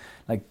team.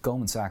 Like,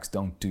 Goldman Sachs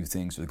don't do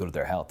things for the good of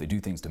their health. They do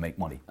things to make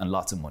money, and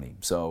lots of money.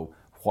 So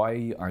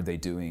why are they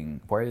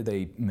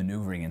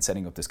maneuvering and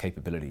setting up this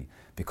capability?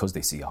 Because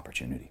they see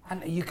opportunity.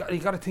 And you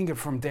got to think it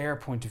from their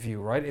point of view,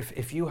 right?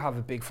 If you have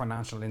a big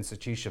financial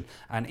institution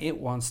and it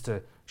wants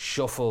to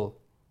shuffle,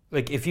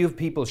 like if you have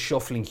people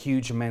shuffling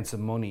huge amounts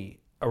of money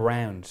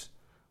around,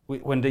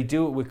 when they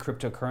do it with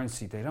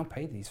cryptocurrency, they don't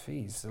pay these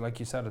fees, like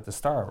you said at the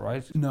start,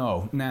 right?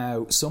 No.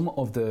 Now, some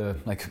of the,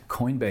 like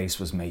Coinbase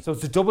was making... So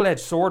it's a double-edged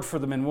sword for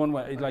them in one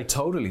way. Like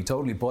Totally.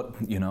 But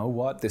you know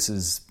what? This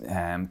is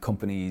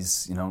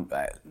companies,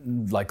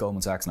 like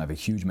Goldman Sachs, and I have a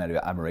huge amount of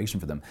admiration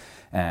for them.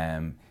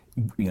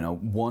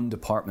 One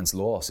department's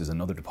loss is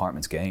another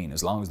department's gain.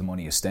 As long as the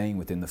money is staying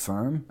within the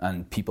firm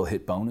and people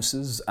hit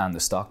bonuses and the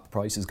stock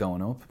price is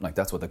going up, like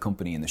that's what the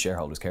company and the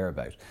shareholders care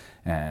about.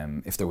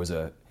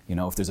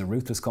 If there's a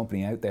ruthless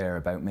company out there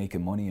about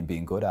making money and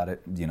being good at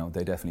it,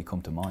 they definitely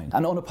come to mind,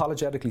 and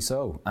unapologetically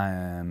so.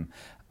 And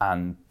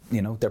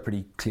they're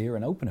pretty clear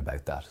and open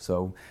about that.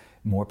 So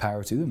more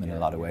power to them in a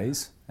lot of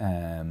ways.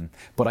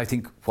 But I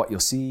think what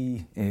you'll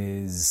see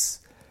is,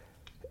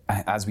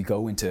 as we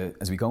go into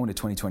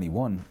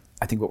 2021,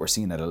 I think what we're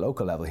seeing at a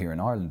local level here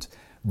in Ireland,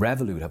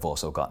 Revolut have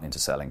also gotten into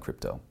selling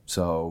crypto.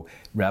 So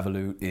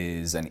Revolut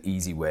is an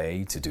easy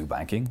way to do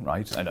banking,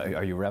 right?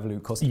 Are you a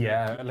Revolut customer?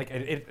 Yeah, like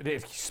it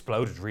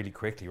exploded really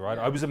quickly, right?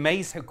 I was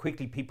amazed how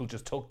quickly people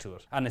just took to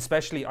it, and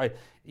especially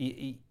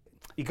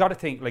you got to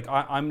think, like,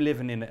 I'm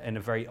living in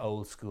a very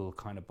old school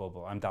kind of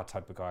bubble. I'm that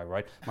type of guy,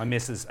 right? My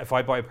missus, if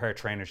I buy a pair of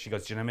trainers, she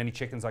goes, do you know how many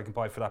chickens I can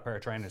buy for that pair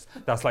of trainers?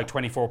 That's like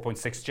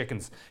 24.6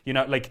 chickens.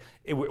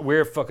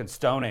 We're fucking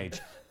Stone Age.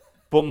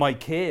 But my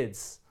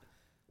kids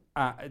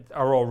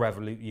are all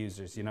Revolut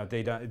users.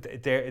 They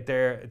don't.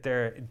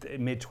 They're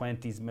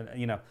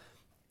mid-20s.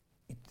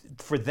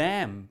 For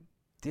them,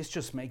 this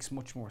just makes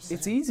much more sense.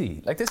 It's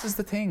easy. Like, this is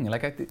the thing.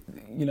 Like,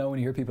 when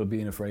you hear people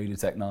being afraid of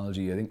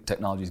technology, I think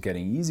technology is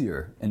getting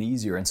easier and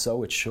easier, and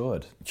so it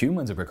should.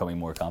 Humans are becoming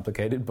more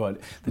complicated,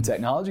 but the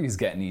technology is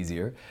getting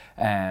easier.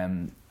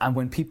 And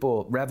when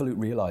Revolut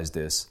realized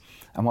this,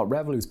 and what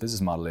Revolut's business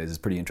model is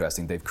pretty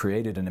interesting. They've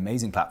created an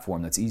amazing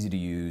platform that's easy to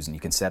use, and you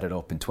can set it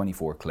up in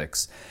 24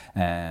 clicks.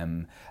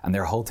 And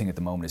their whole thing at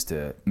the moment is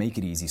to make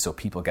it easy so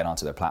people get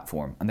onto their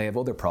platform. And they have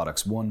other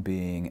products, one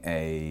being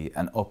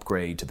an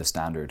upgrade to the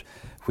standard,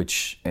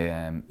 which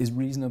is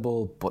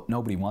reasonable, but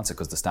nobody wants it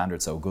because the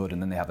standard's so good.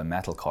 And then they have a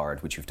metal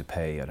card, which you have to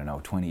pay,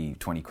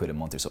 20 quid a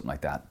month or something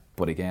like that.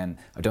 But again,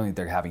 I don't think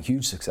they're having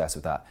huge success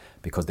with that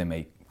because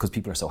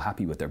people are so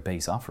happy with their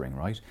base offering,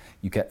 right?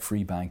 You get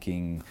free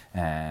banking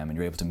and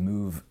you're able to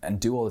move and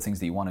do all the things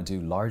that you want to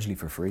do largely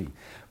for free.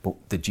 But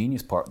the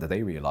genius part that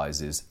they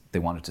realized is they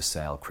wanted to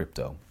sell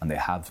crypto, and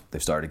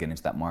they've started getting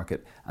into that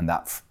market, and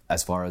that,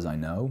 as far as I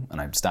know,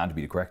 and I stand to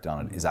be correct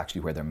on it, is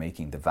actually where they're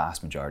making the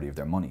vast majority of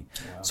their money.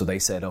 Wow. So they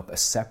set up a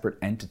separate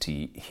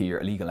entity here,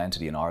 a legal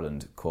entity in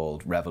Ireland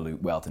called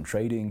Revolut Wealth and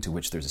Trading, to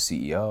which there's a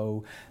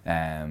CEO.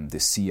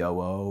 The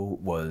COO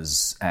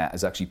is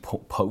actually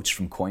poached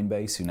from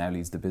Coinbase, who now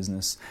leads the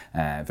business.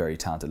 Very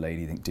talented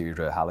lady, I think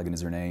Deirdre Halligan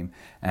is her name.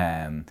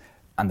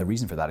 And the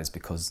reason for that is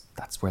because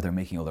that's where they're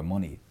making all their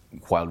money,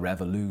 while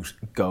Revolut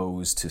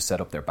goes to set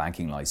up their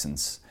banking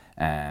license,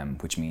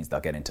 which means they'll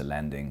get into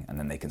lending, and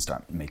then they can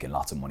start making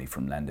lots of money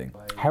from lending.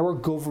 How are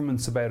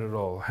governments about it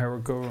all?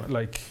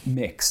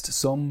 Mixed.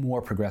 Some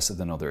more progressive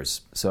than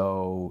others.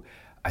 So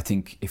I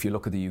think if you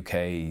look at the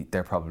UK,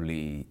 they're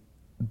probably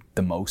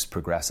the most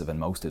progressive and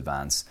most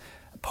advanced.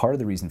 Part of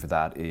the reason for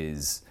that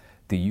is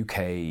the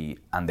UK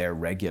and their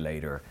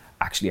regulator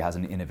actually has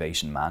an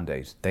innovation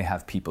mandate. They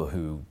have people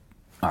who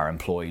are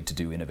employed to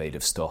do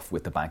innovative stuff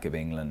with the Bank of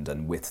England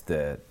and with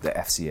the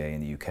FCA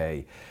in the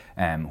UK,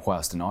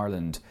 whilst in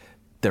Ireland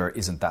there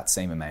isn't that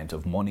same amount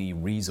of money,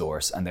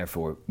 resource, and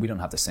therefore we don't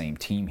have the same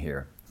team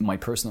here. My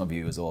personal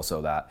view is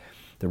also that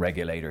the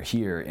regulator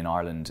here in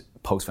Ireland,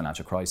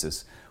 post-financial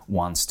crisis,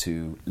 wants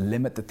to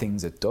limit the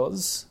things it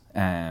does,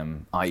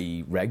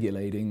 i.e.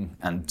 regulating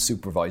and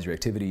supervisory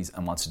activities,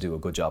 and wants to do a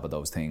good job of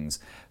those things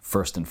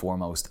first and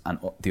foremost, and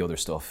the other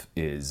stuff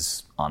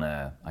is on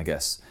a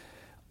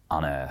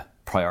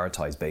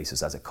prioritised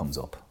basis as it comes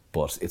up.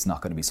 But it's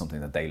not going to be something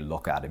that they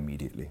look at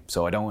immediately.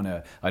 So I don't want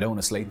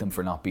to slate them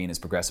for not being as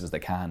progressive as they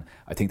can.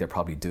 I think they're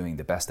probably doing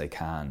the best they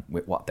can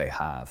with what they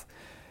have.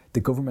 The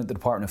government, the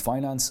Department of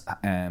Finance,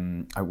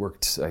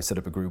 I set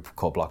up a group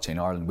called Blockchain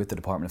Ireland with the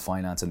Department of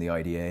Finance and the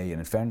IDA, and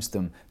in fairness to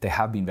them, they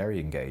have been very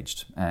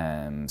engaged.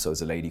 So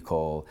there's a lady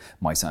called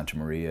Mai Santa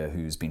Maria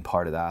who's been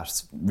part of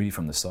that really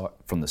from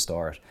the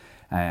start.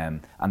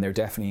 And they're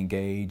definitely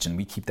engaged, and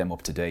we keep them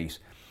up to date.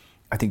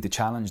 I think the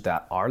challenge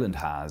that Ireland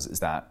has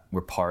is that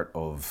we're part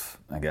of,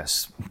 I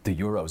guess, the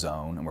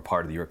Eurozone, and we're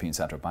part of the European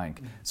Central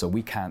Bank. So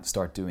we can't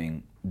start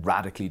doing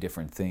radically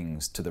different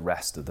things to the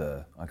rest of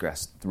the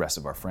rest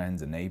of our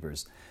friends and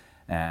neighbours.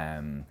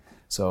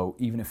 So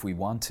even if we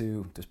want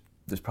to,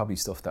 there's probably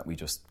stuff that we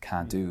just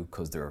can't do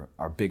because there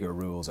are bigger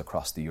rules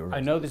across the Europe.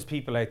 I know there's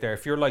people out there,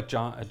 if you're like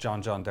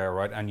John there,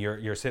 right, and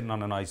you're sitting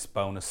on a nice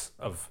bonus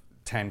of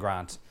 10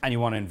 grand and you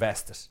want to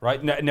invest it,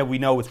 right? Now we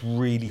know it's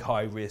really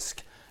high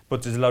risk,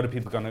 but there's a lot of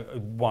people going to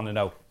want to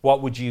know,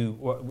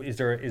 is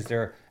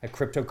there a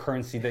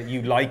cryptocurrency that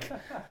you like?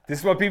 This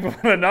is what people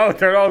want to know.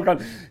 They're all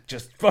going,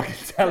 just fucking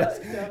tell us.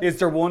 Is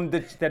there one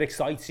that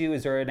excites you?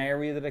 Is there an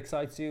area that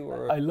excites you?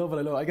 Or? I love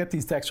it. I get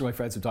these texts from my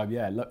friends sometimes.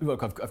 Yeah,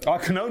 look, I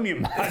can only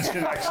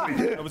imagine,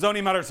 actually. It was only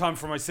a matter of time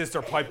for my sister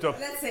piped up.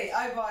 Let's say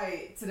I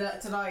buy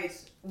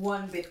tonight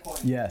 1 Bitcoin.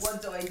 Yes. What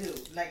do I do?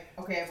 Like,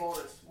 okay, I bought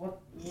it.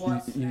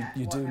 What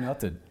you do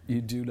nothing.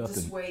 You do nothing.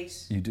 Just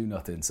wait. You do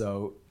nothing.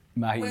 So,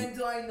 Maggie, when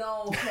do I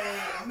know? Okay,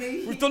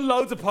 maybe. We've done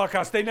loads of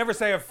podcasts. They never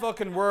say a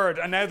fucking word,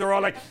 and now they're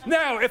all like,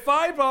 "Now, if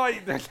I buy,"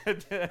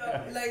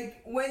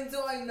 like, when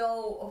do I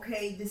know?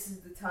 Okay, this is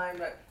the time.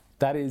 Like,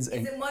 that is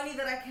it money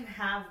that I can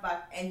have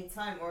back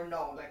anytime, or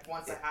no? Like,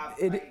 once I have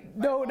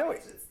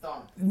it's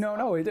done.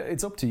 No,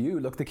 it's up to you.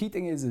 Look, the key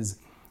thing is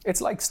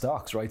it's like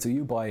stocks, right? So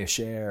you buy a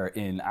share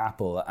in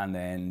Apple, and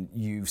then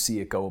you see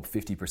it go up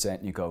 50%,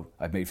 and you go,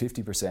 "I've made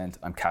 50%.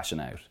 I'm cashing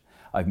out.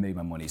 I've made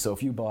my money." So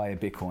if you buy a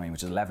Bitcoin,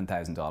 which is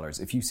 $11,000,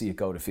 if you see it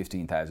go to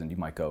 15,000, you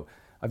might go,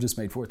 "I've just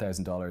made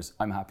 $4,000.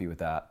 I'm happy with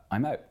that.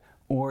 I'm out."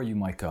 Or you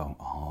might go,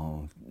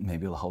 "Oh,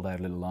 maybe I'll hold out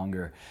a little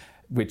longer,"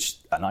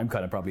 and I'm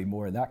kind of probably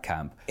more in that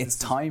camp. It's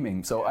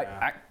timing. So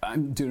I'm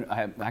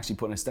actually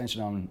putting an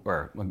extension on,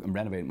 or I'm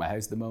renovating my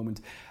house at the moment.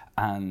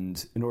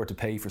 And in order to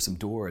pay for some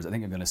doors, I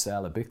think I'm going to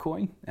sell a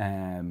Bitcoin.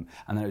 And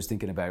then I was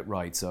thinking about,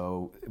 right,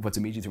 so what's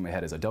immediately through my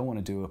head is I don't want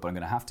to do it, but I'm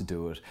going to have to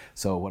do it.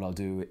 So what I'll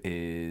do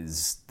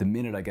is the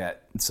minute I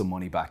get some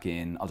money back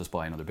in, I'll just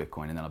buy another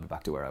Bitcoin and then I'll be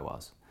back to where I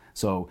was.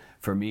 So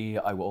for me,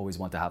 I will always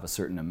want to have a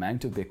certain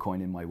amount of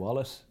Bitcoin in my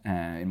wallet,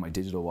 in my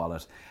digital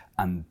wallet.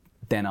 And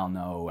then I'll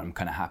know I'm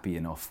kind of happy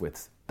enough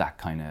with that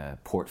kind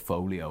of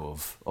portfolio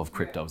of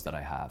cryptos that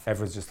I have.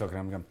 Everyone's just looking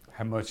at me going,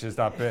 how much is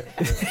that bit?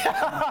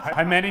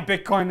 How many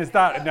Bitcoin is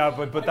that? No,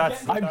 but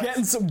that's... I'm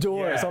getting some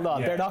doors, hold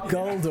on, they're not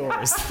gold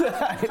doors.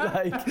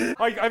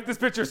 I have this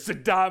picture of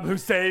Saddam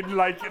Hussein,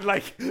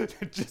 like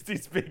just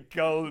these big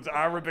gold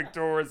Arabic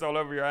doors all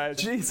over your head.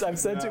 Jeez, I've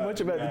said too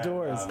much about the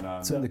doors. No.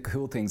 So one of the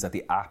cool things that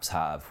the apps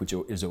have, which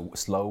is a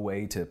slow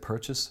way to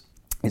purchase,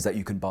 is that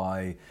you can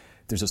buy...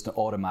 There's just an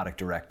automatic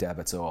direct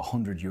debit, so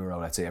 €100,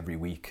 let's say, every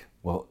week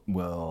will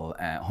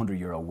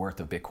 €100 worth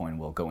of Bitcoin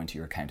will go into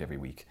your account every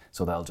week.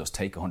 So they'll just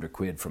take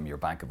 £100 from your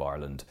Bank of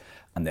Ireland,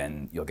 and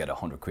then you'll get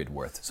 £100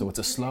 worth. So it's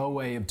a slow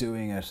way of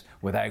doing it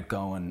without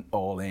going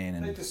all in.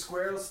 And like the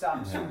squirrel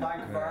stamps from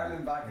Bank of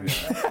Ireland back in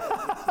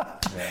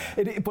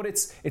the day. But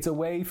it's a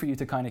way for you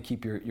to kind of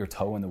keep your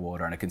toe in the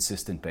water on a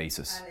consistent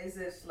basis. And is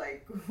it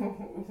like...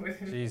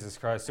 Jesus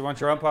Christ, you want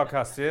your own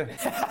podcast, do you?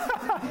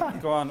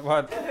 Go on,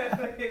 what?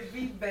 It'd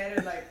be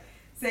better, like,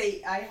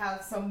 say I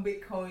have some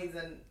Bitcoins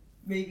and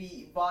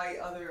maybe buy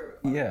other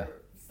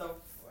stuff.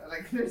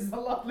 Like, there's a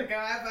lot. Like,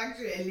 I have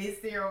actually a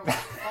list here of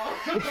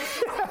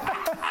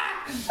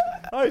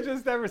I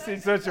just never seen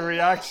such a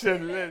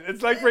reaction.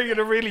 It's like bringing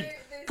a really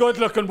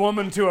good-looking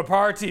woman to a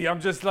party.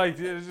 I'm just like,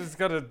 it's just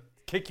gotta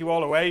kick you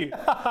all away.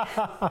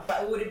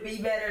 But would it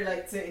be better,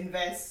 like, to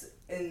invest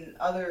in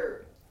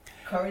other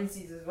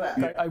currencies as well?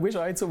 I wish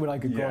I had someone I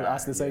could go and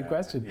ask the same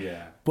question.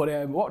 Yeah.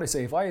 But what would I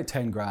say, if I had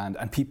 10 grand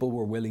and people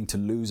were willing to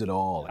lose it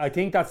all? I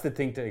think that's the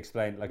thing to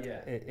explain. Like,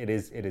 it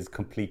is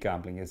complete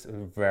gambling. It's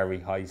very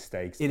high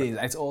stakes. It is.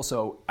 It's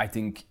also, I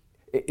think,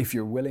 if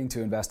you're willing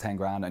to invest 10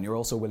 grand and you're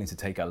also willing to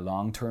take a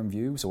long-term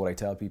view. So what I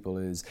tell people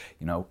is,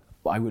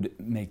 I would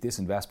make this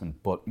investment,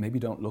 but maybe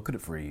don't look at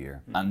it for a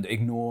year and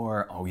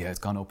ignore, it's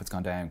gone up, it's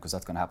gone down, because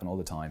that's going to happen all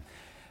the time.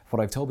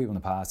 What I've told people in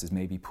the past is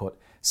maybe put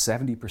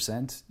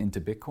 70%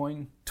 into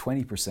Bitcoin,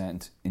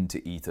 20%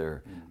 into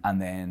Ether,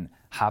 and then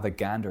have a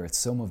gander at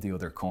some of the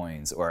other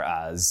coins. Or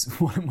as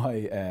one of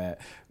my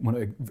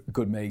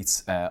good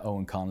mates,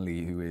 Owen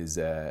Connolly, who is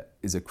a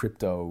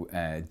crypto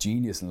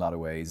genius in a lot of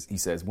ways, he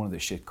says one of the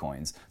shit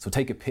coins. So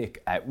take a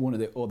pick at one of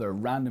the other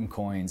random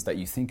coins that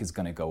you think is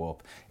going to go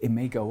up. It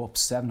may go up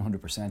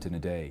 700% in a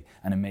day,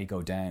 and it may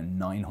go down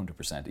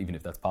 900%, even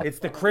if that's possible. It's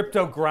the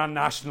crypto Grand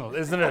National,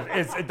 isn't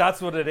it?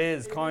 That's what it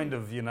is, kind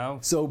of,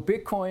 So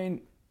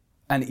Bitcoin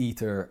and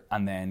Ether,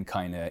 and then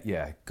kind of,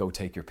 go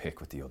take your pick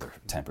with the other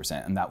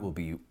 10%. And that will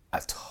be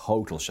a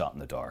total shot in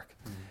the dark.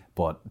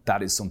 But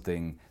that is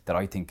something that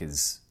I think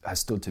has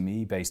stood to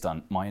me based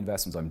on my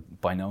investments. I'm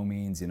by no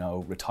means,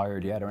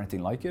 retired yet or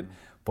anything like it.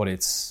 But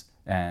it's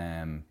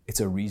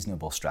a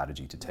reasonable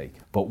strategy to take.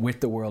 But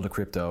with the world of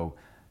crypto,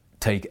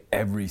 take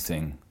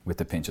everything with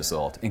a pinch of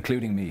salt,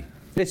 including me.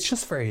 It's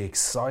just very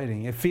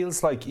exciting. It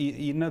feels like,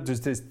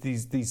 there's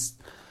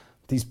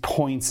these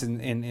points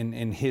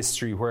in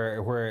history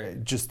where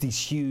just these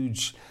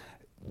huge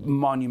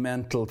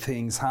monumental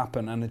things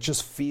happen, and it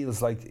just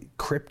feels like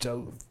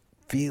crypto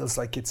feels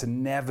like it's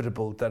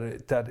inevitable that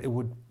it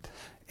would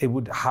it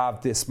would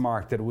have this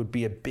mark, that it would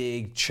be a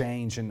big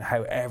change in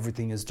how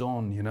everything is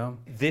done, you know?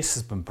 This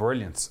has been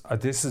brilliant.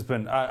 This has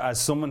been,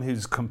 as someone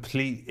who's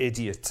complete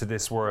idiot to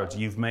this world,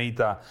 you've made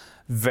that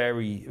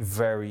very,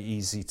 very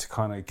easy to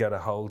kind of get a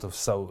hold of.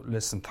 So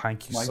listen,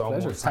 thank you so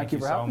much. Thank you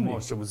for having me.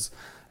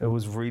 It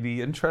was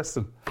really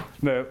interesting.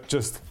 No,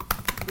 just...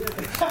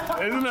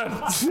 Isn't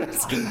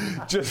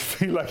it? Just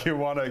feel like you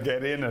want to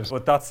get in it.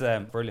 But that's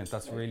brilliant.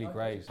 That's really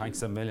great.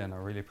 Thanks a million. I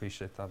really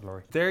appreciate that,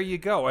 Laurie. There you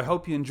go. I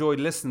hope you enjoyed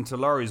listening to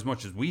Laurie as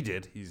much as we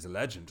did. He's a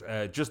legend.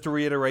 Just to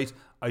reiterate,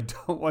 I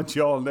don't want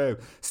you all now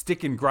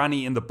sticking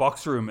Granny in the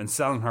box room and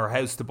selling her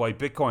house to buy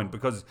Bitcoin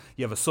because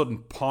you have a sudden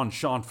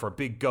penchant for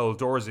big gold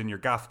doors in your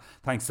gaff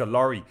thanks to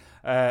Laurie.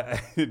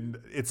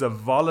 It's a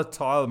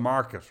volatile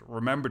market.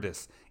 Remember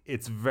this.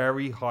 It's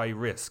very high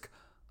risk.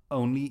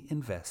 Only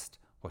invest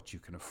what you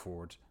can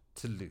afford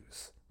to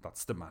lose.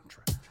 That's the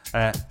mantra.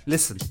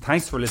 Listen,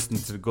 thanks for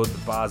listening to The Good,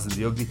 The Baz and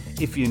The Ugly.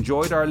 If you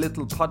enjoyed our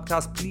little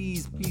podcast,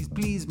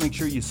 please make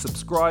sure you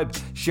subscribe,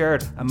 share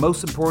it, and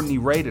most importantly,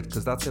 rate it,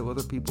 because that's how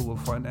other people will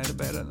find out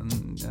about it,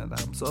 and that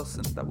helps us,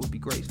 and that would be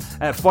great.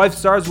 5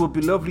 stars would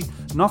be lovely,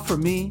 not for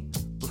me,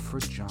 but for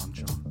John,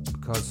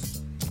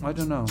 because, I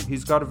don't know,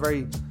 he's got a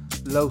very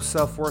low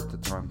self-worth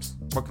at times.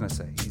 What can I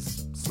say?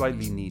 He's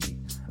slightly needy.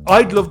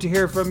 I'd love to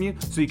hear from you,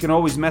 so you can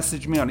always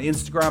message me on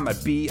Instagram at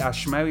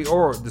 @b_ashmawi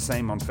or the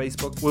same on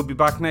Facebook. We'll be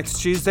back next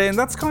Tuesday, and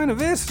that's kind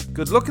of it.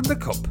 Good luck in the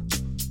cup.